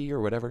lucky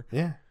or whatever.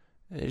 Yeah.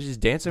 They're just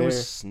dancing with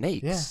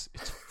snakes.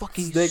 Yeah. It's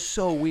fucking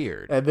so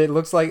weird. And it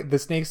looks like the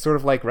snakes sort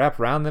of like wrap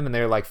around them, and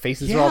their like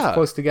faces are all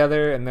close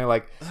together, and they're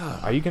like,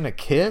 "Are you gonna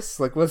kiss?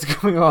 Like, what's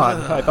going on?"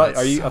 I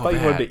thought you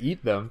wanted to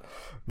eat them,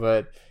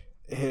 but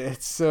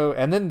it's so.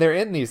 And then they're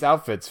in these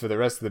outfits for the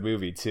rest of the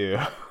movie too.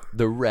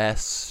 The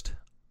rest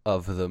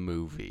of the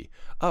movie.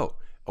 Oh,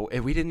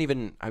 and we didn't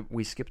even.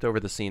 We skipped over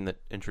the scene that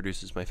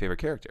introduces my favorite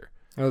character.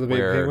 Oh, the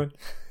baby penguin.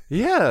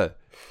 Yeah.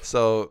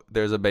 So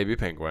there's a baby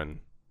penguin.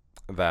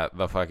 That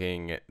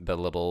the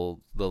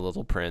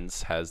little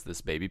prince has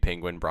this baby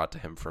penguin brought to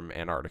him from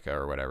Antarctica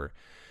or whatever,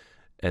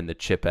 and the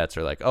Chipettes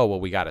are like, oh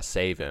well, we gotta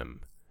save him,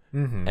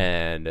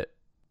 and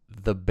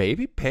the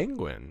baby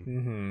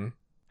penguin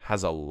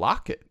has a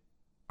locket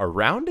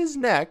around his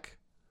neck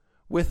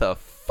with a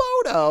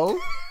photo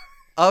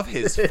of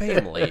his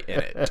family in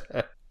it,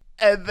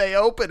 and they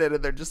open it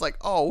and they're just like,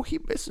 oh, he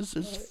misses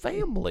his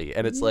family,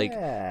 and it's like,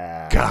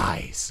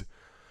 guys,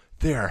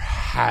 there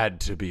had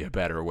to be a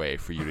better way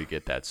for you to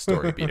get that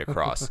story beat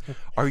across.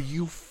 Are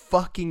you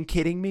fucking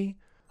kidding me?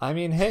 I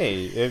mean,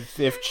 hey,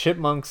 if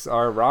chipmunks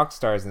are rock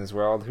stars in this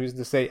world, who's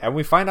to say? And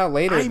we find out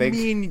later.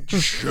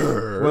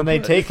 Sure. When they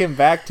take him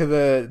back to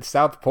the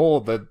South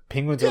Pole, the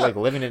penguins are like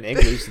living in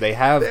igloos. They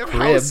have cribs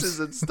houses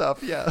and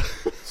stuff. Yeah.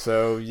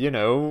 So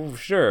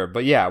sure,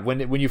 but yeah,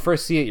 when you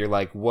first see it, you're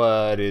like,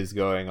 what is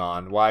going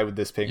on? Why would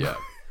this penguin? Yeah.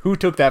 Who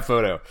took that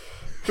photo?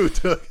 Who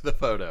took the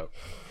photo?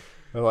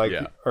 Like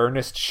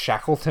Ernest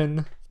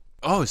Shackleton.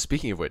 Oh,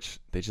 speaking of which,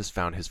 they just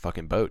found his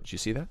fucking boat. Did you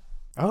see that?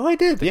 Oh, I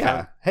did.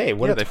 Hey,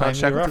 what a they found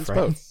Shackleton's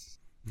reference.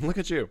 Boat. Look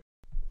at you.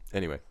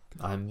 Anyway,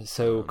 I'm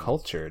so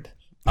cultured.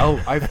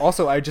 Oh,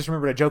 I just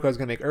remembered a joke I was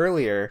going to make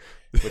earlier,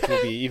 which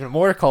will be even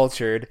more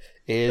cultured.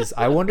 Is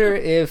I wonder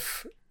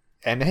if,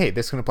 and hey,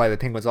 this can apply to the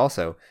penguins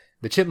also.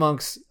 The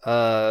chipmunks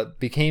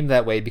became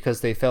that way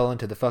because they fell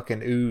into the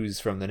fucking ooze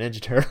from the Ninja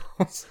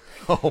Turtles.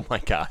 Oh my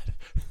god.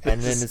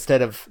 And then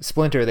instead of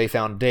Splinter, they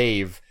found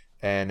Dave.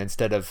 And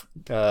instead of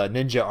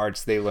ninja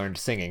arts, they learned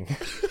singing.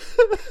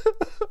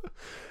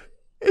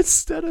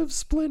 Instead of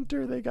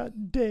Splinter, they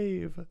got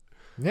Dave.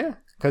 Yeah,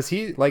 because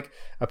he,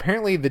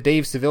 apparently the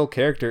Dave Seville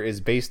character is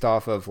based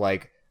off of,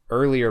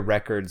 earlier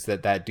records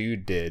that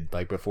dude did,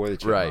 before the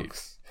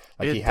chipmunks.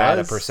 Right. He had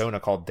a persona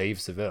called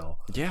Dave Seville.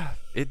 Yeah,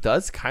 it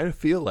does kind of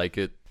feel like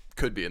it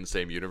could be in the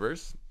same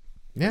universe.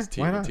 Yeah,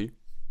 why not?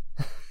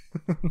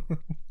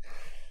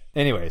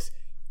 Anyways,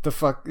 the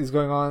fuck is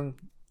going on?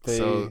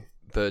 So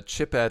the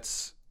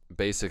Chipettes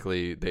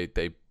basically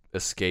they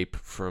escape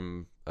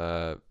from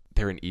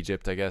they're in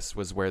Egypt, I guess,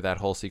 was where that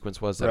whole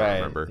sequence was. I don't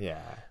remember. Yeah,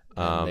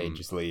 and they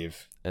just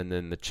leave. And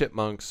then the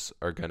chipmunks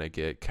are gonna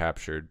get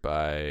captured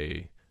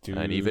by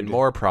an even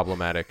more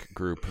problematic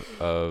group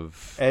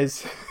of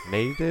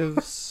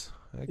natives.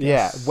 I guess.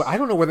 Yeah, well, I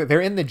don't know whether they're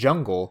in the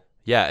jungle.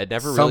 Yeah, it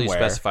never really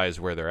specifies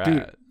where they're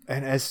at.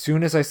 And as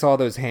soon as I saw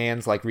those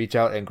hands reach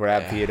out and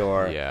grab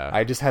Theodore,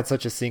 I just had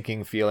such a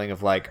sinking feeling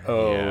of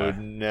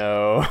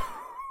no.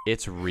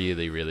 It's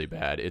really, really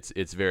bad.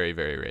 It's very,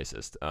 very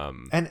racist.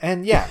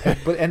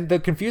 And the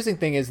confusing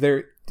thing is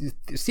they're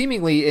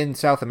seemingly in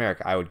South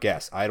America, I would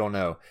guess. I don't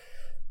know.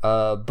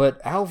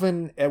 But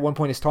Alvin at one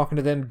point is talking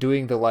to them,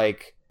 doing the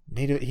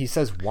native. He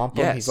says wampum.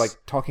 Yes. He's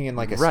talking in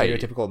a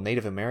stereotypical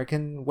Native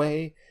American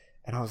way,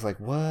 and I was like,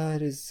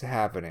 what is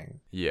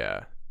happening?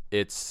 Yeah.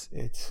 It's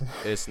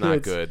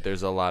not good.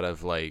 There's a lot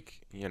of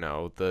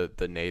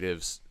the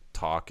natives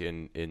talk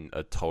in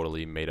a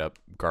totally made up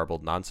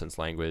garbled nonsense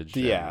language.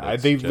 Yeah,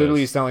 they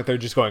literally sound like they're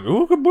just going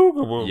ooga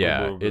booga booga.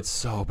 Yeah, booga. it's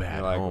so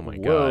bad. Oh my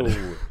god.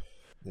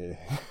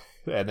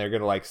 And they're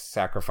gonna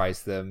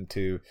sacrifice them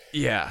to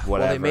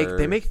whatever. Well,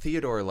 they make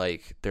Theodore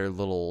their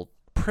little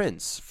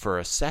Prince for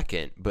a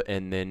second,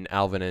 and then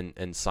Alvin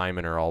and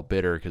Simon are all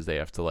bitter because they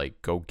have to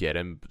like go get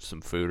him some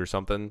food or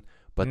something.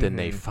 But then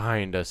they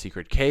find a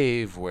secret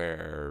cave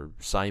where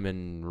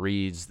Simon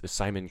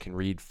can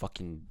read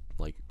fucking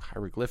like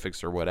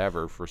hieroglyphics or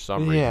whatever for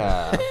some reason.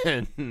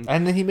 Yeah.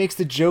 And then he makes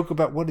the joke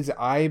about what is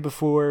eye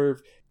before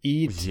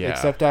eat,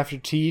 except after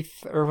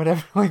teeth or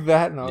whatever like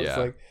that. And I was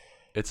like,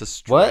 it's a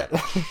stretch.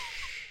 What?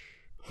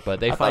 But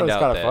they I find thought it was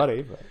out kind of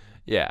funny. But...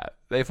 Yeah,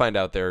 they find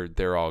out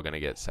they're all gonna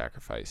get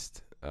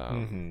sacrificed.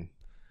 And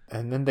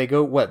then they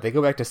go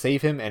back to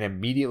save him and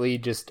immediately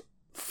just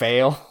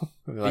fail.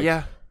 Like,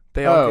 yeah,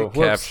 they all get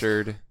whoops.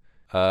 captured.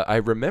 I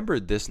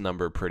remembered this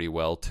number pretty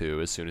well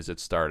too. As soon as it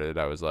started,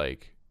 I was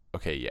like,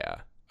 okay, yeah,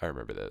 I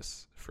remember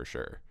this for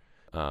sure.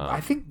 I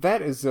think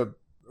that is a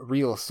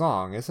real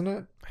song, isn't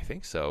it? I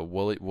think so.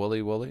 Wooly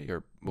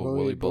or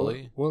Wooly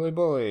Bully. Wooly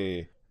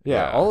Bully.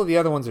 Yeah, all of the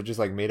other ones are just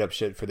like made up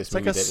shit for this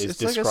movie that is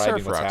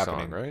describing what's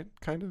happening, song, right?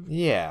 Kind of.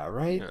 Yeah,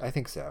 right. Yeah. I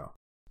think so.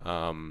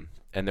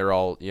 And they're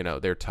all,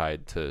 they're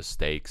tied to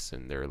stakes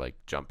and they're like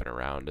jumping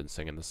around and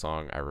singing the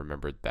song. I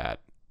remembered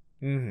that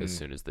as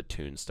soon as the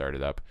tune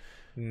started up.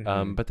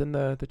 But then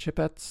the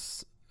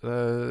Chipettes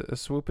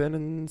swoop in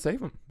and save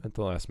them at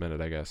the last minute,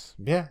 I guess.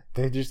 Yeah,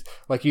 they just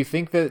like you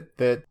think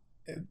that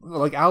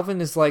like Alvin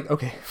is like,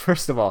 okay,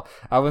 first of all,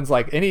 Alvin's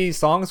like, any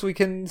songs we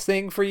can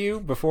sing for you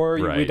before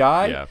we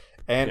die? Yeah.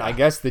 And I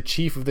guess the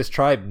chief of this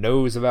tribe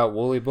knows about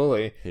Wooly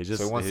Bully. He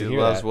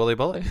loves Wooly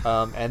Bully.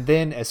 And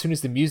then as soon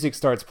as the music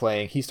starts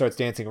playing, he starts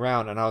dancing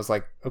around. And I was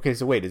like, okay,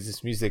 so wait, is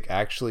this music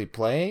actually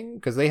playing?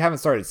 Because they haven't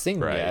started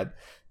singing yet.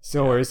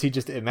 So or is he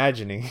just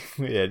imagining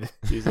it?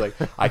 He's like,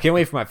 I can't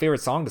wait for my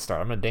favorite song to start.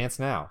 I'm going to dance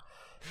now.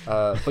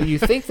 But you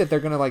think that they're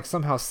going to like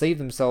somehow save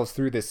themselves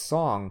through this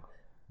song,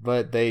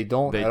 but they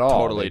don't at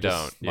all. Totally they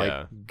just, don't.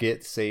 like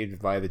get saved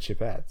by the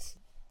Chipettes.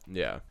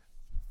 Yeah.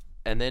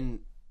 And then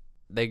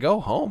they go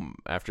home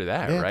after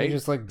that, right? They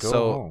just like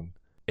go home.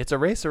 It's a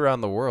race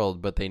around the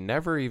world, but they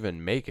never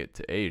even make it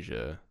to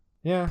Asia.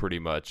 Yeah. Pretty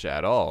much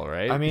at all,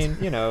 right? I mean,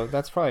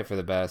 that's probably for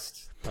the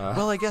best.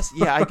 Well, I guess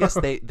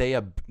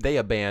they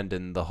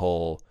abandon the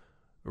whole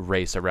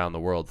race around the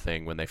world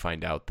thing when they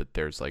find out that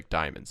there's like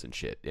diamonds and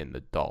shit in the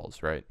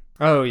dolls, right?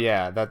 Oh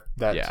yeah, that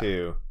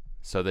too.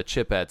 So the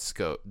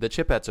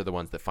Chipettes are the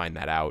ones that find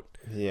that out.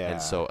 Yeah.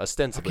 And so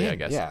ostensibly, I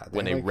guess,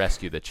 when they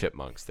rescue the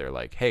chipmunks, they're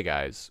like, hey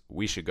guys,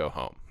 we should go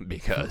home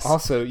because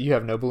also you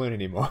have no balloon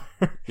anymore.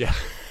 Yeah.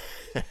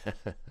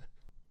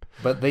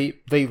 But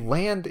they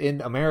land in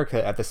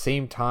America at the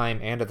same time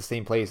and at the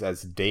same place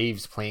as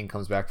Dave's plane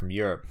comes back from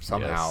Europe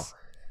somehow.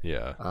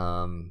 Yes.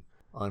 Yeah.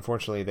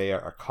 Unfortunately, they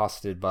are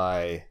accosted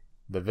by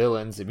the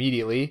villains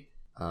immediately.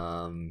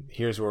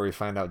 Here's where we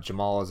find out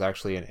Jamal is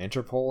actually an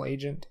Interpol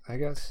agent, I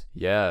guess.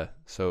 Yeah.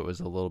 So it was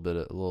a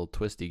little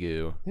twisty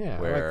goo. Yeah,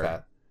 where I like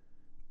that.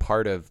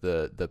 Part of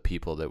the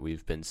people that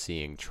we've been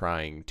seeing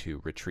trying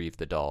to retrieve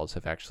the dolls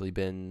have actually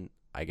been,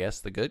 I guess,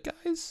 the good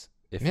guys.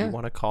 If you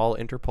want to call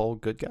Interpol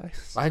good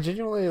guys. I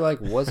genuinely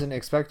wasn't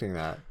expecting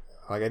that.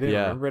 Like I didn't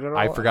remember it at all.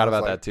 I forgot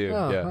about that too.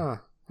 Yeah. Huh,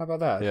 how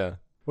about that? Yeah.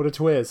 What a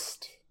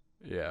twist.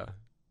 Yeah.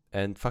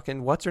 And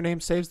fucking what's her name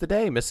saves the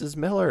day, Mrs.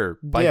 Miller,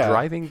 by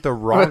driving the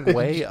wrong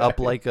way up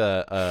like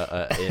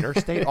a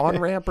interstate on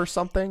ramp or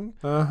something.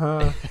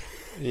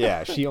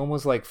 Yeah, she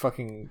almost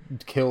fucking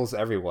kills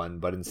everyone,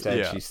 but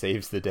instead she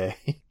saves the day.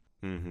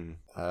 And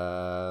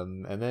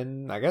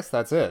then I guess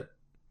that's it.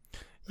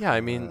 Yeah,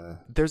 I mean,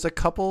 there's a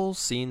couple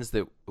scenes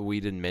that we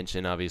didn't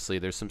mention. Obviously,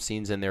 there's some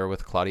scenes in there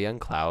with Claudia and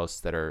Klaus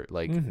that are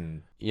like,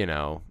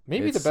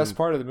 maybe the best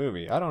part of the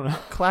movie. I don't know.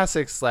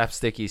 Classic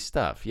slapsticky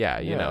stuff. Yeah,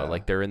 you know,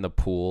 like they're in the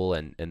pool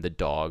and the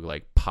dog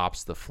like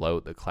pops the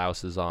float that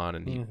Klaus is on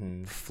and he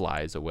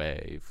flies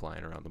away,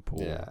 flying around the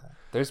pool. Yeah,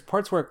 there's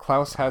parts where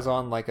Klaus has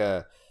on like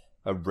a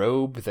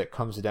robe that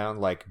comes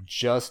down like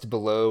just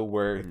below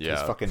where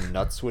his fucking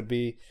nuts would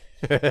be.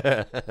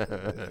 Yeah,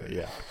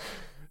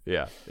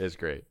 it's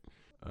great.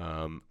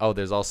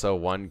 There's also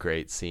one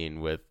great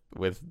scene with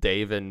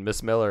Dave and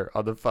Miss Miller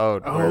on the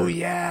phone. Oh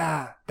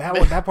yeah,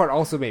 that part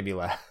also made me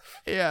laugh.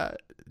 Yeah,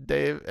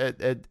 Dave,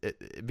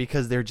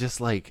 because they're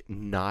just like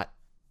not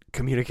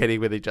communicating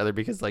with each other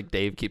because like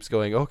Dave keeps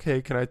going,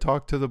 okay, can I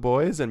talk to the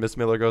boys? And Miss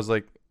Miller goes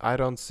like, I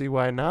don't see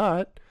why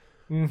not,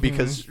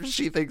 because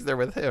she thinks they're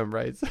with him,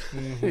 right?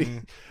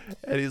 And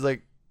he's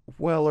like,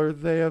 well, are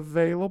they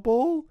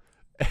available?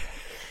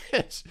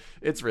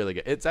 It's really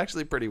good. It's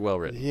actually pretty well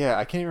written. Yeah,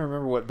 I can't even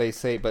remember what they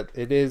say, but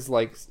it is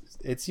like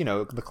it's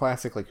the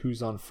classic like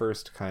who's on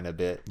first kind of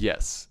bit.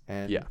 Yes.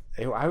 And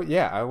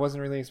I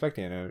wasn't really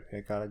expecting it.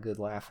 It got a good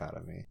laugh out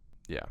of me.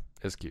 Yeah,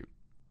 it's cute.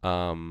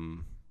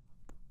 Was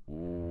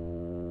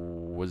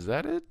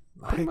that it?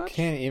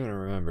 Can't even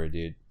remember,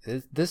 dude.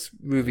 This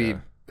movie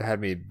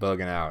had me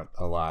bugging out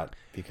a lot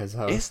because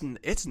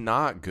it's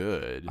not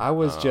good. I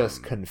was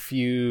just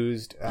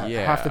confused.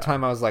 Half the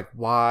time I was like,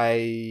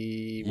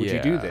 why would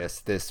you do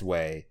this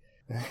way?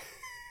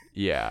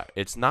 Yeah,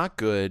 it's not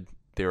good.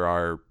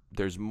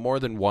 There's more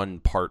than one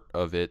part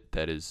of it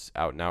that is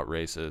out and out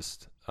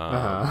racist.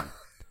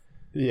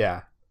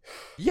 Yeah,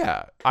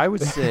 I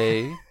would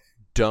say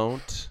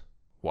don't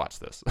watch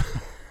this.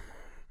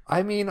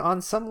 I mean,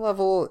 on some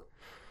level,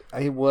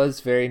 it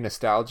was very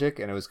nostalgic,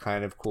 and it was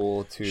kind of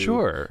cool to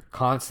Sure.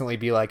 constantly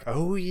be like,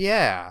 oh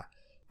yeah.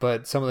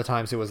 But some of the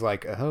times it was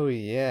like, oh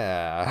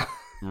yeah.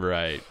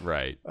 Right.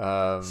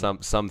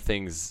 Some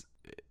things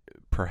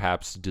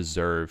perhaps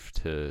deserve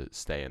to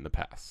stay in the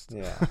past.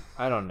 Yeah,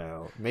 I don't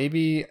know.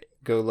 Maybe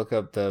go look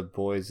up the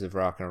Boys of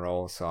Rock and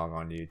Roll song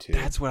on YouTube.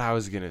 That's what I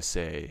was going to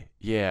say.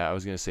 Yeah, I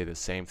was going to say the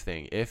same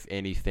thing. If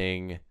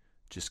anything,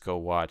 just go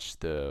watch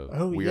the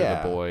We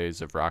Are the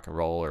Boys of Rock and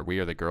Roll, or We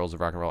Are the Girls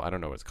of Rock and Roll. I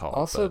don't know what it's called.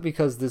 Also,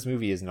 because this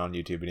movie isn't on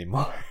YouTube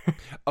anymore.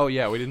 Oh,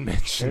 yeah, we didn't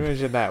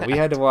mention that. We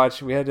had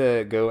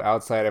to go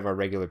outside of our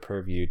regular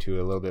purview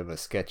to a little bit of a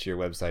sketchier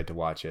website to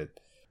watch it.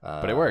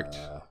 But it worked.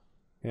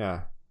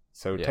 Yeah.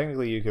 So Yeah.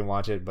 technically you can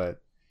watch it,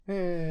 but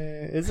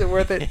is it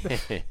worth it?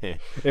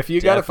 If you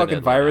got a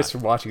fucking virus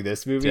from watching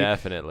this movie,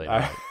 definitely I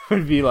not.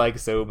 would be like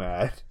so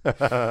mad.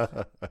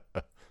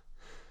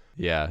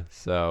 Yeah,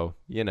 so,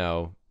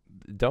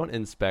 don't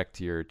inspect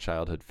your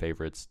childhood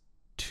favorites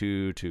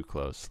too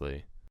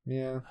closely.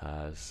 Yeah.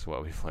 That's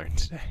what we've learned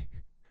today.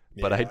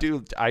 But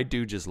I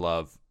do just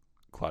love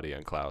Claudia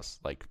and Klaus.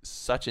 Like,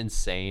 such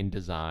insane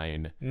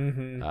design,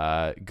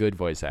 good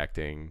voice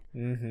acting.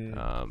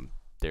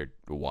 They're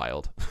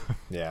wild.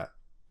 Yeah.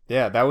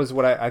 That was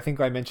what I think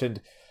I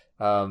mentioned.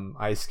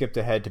 I skipped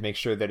ahead to make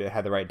sure that it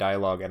had the right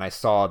dialogue, and I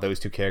saw those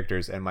two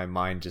characters, and my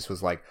mind just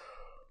was like,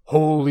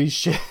 holy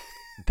shit.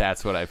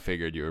 That's what I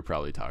figured you were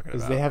probably talking about.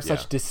 Because they have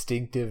such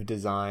distinctive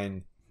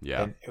design.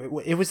 Yeah. And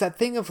it was that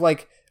thing of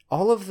like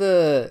all of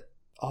the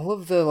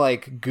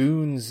like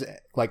goons,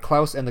 like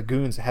Klaus and the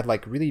goons had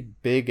like really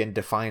big and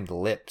defined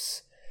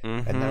lips.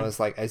 And that was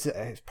like, as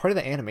part of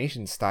the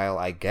animation style,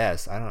 I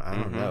guess. I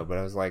don't know, but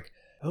I was like,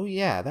 oh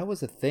yeah, that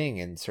was a thing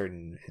in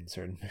certain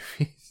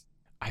movies.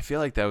 I feel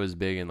like that was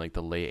big in like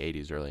the late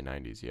 80s, early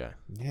 90s. Yeah.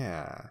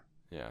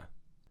 Yeah.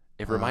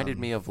 It reminded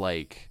me of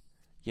like,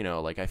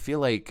 I feel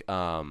like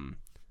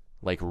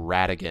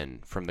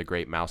Ratigan from The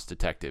Great Mouse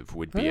Detective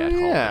would be at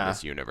home in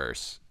this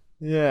universe.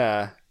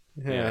 Yeah,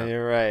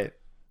 you're right.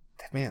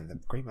 Man, the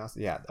Great Mouse.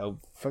 Yeah,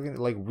 fucking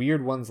like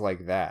weird ones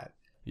like that.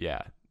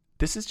 Yeah.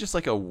 This is just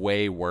like a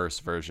way worse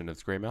version of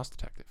The Great Mouse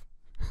Detective.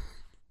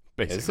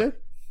 Basically. Is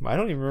it? I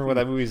don't even remember what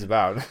that movie's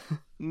about.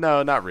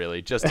 No, not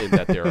really. Just in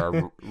that there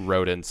are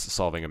rodents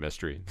solving a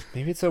mystery.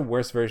 Maybe it's a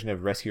worse version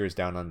of Rescuers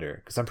Down Under.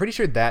 Because I'm pretty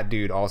sure that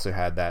dude also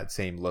had that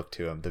same look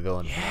to him, the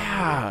villain.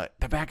 Yeah,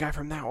 the bad guy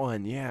from that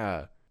one.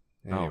 Yeah.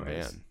 Anyways. Oh,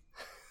 man.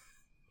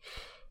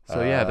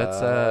 So, yeah,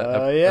 that's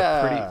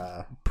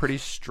a pretty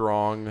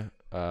strong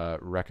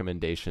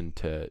recommendation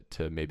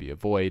to maybe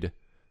avoid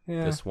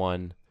this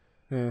one.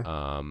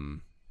 Yeah.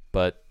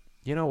 But,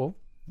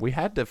 we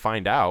had to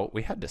find out.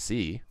 We had to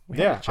see. We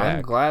had to check.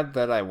 I'm glad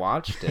that I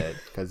watched it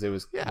because it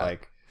was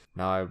like,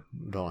 now I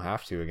don't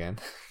have to again.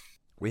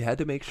 We had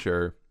to make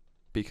sure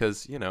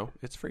because,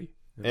 it's free.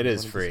 It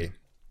is free.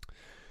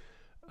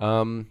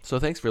 So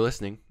thanks for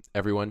listening,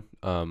 everyone.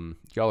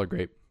 Y'all are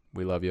great.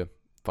 We love you.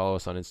 Follow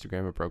us on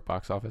Instagram at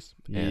BrokeBoxOffice.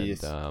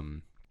 Yes.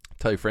 And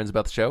tell your friends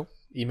about the show.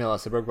 Email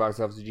us at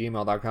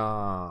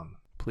brokeboxoffice@gmail.com.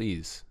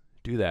 Please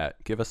do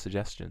that. Give us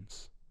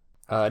suggestions.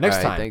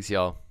 Next time. Thanks,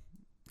 y'all.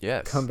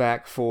 Yes. Come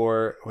back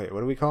for... Wait,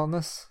 what are we calling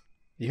this?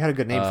 You had a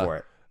good name for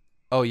it.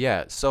 Oh,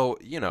 yeah. So,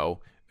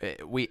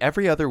 we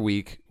every other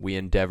week, we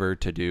endeavor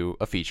to do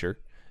a feature.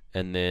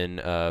 And then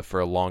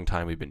for a long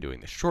time, we've been doing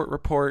the short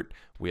report.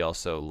 We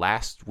also,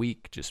 last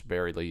week, just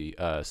barely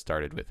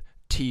started with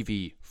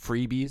TV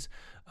freebies.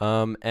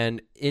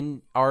 And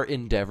in our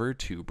endeavor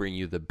to bring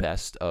you the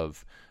best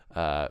of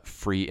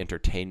free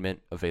entertainment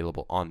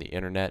available on the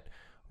internet,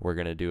 we're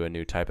going to do a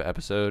new type of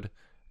episode,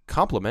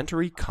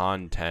 complimentary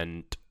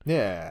content.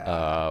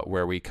 Yeah.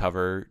 Where we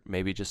cover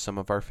maybe just some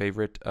of our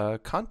favorite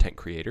content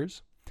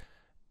creators.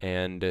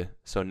 And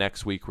so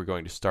next week we're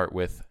going to start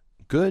with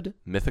Good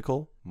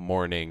Mythical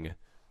Morning.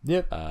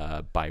 Yep.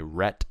 By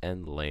Rhett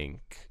and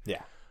Link.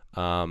 Yeah.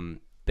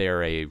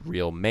 They're a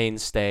real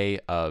mainstay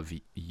of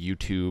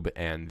YouTube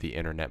and the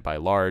internet by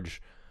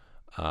large.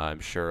 I'm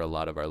sure a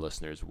lot of our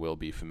listeners will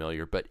be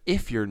familiar, but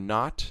if you're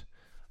not,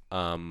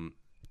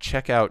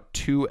 check out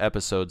 2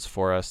 episodes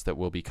for us that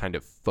we'll be kind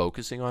of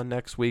focusing on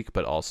next week,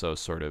 but also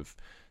sort of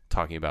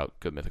talking about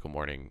Good Mythical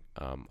Morning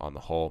on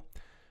the whole.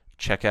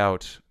 Check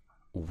out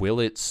Will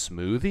It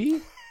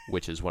Smoothie,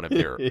 which is one of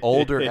their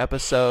older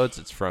episodes.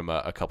 It's from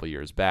a couple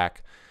years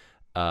back.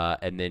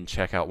 And then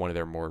check out one of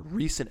their more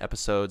recent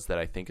episodes that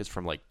I think is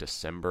from like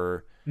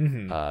December,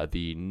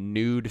 the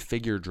nude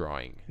figure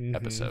drawing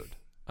episode.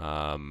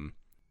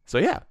 So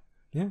yeah.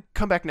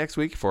 Come back next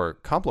week for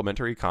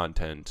complimentary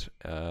content.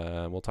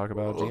 We'll talk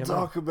about GMO. We'll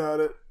talk about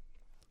it.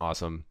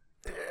 Awesome.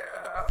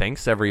 Yeah.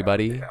 Thanks,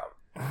 everybody.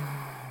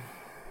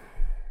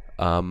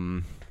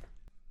 We're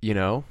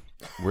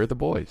the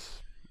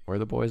boys. We're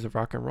the boys of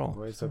rock and roll.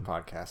 Boys of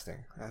podcasting.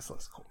 That's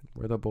less cool.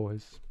 We're the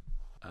boys.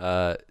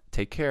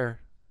 Take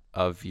care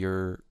of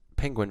your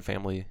penguin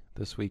family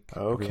this week.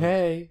 Okay.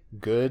 Everyone.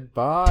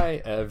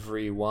 Goodbye,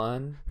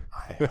 everyone.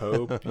 I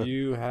hope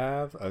you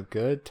have a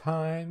good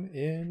time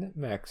in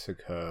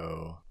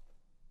Mexico.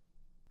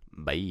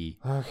 Bye.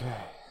 Okay.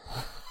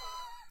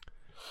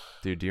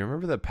 Dude, do you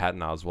remember the Patton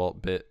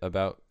Oswalt bit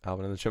about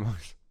Alvin and the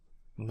Chipmunks?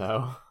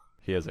 No.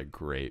 He has a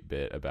great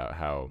bit about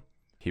how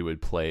he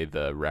would play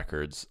the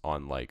records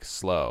on like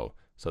slow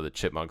so the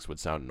Chipmunks would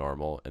sound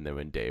normal, and then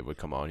when Dave would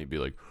come on, he'd be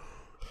like,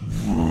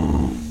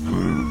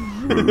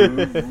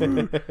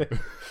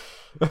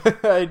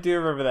 I do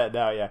remember that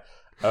now, yeah.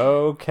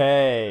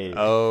 Okay.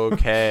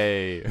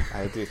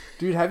 I do.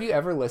 Dude, have you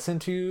ever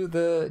listened to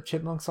the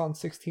Chipmunks on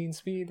 16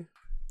 speed?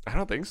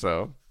 don't think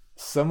so.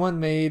 Someone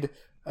made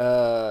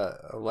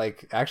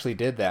actually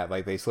did that.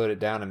 Like they slowed it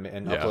down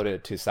and uploaded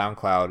it to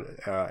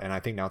SoundCloud, and I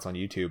think now it's on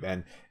YouTube,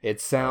 and it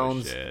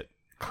sounds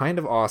kind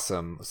of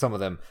awesome. Some of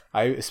them.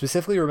 I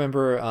specifically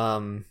remember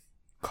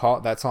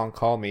that song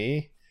Call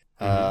Me.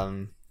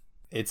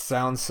 It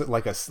sounds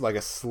like a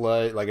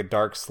sludge, like a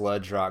dark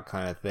sludge rock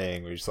kind of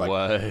thing. We're just like,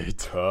 what?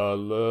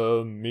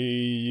 Color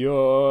me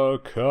your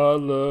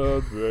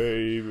color,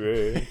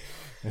 baby.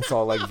 It's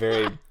all like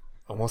very,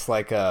 almost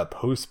like a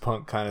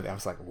post-punk kind of thing. I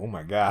was like, oh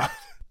my god.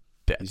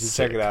 That's you should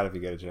sick. check it out if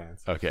you get a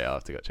chance. Okay, I'll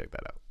have to go check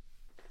that out.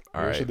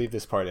 All we right. should leave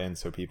this part in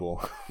so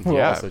people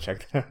will also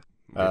check that out.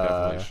 We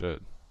definitely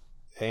should.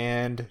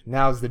 And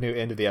now's the new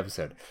end of the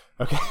episode.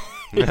 Okay.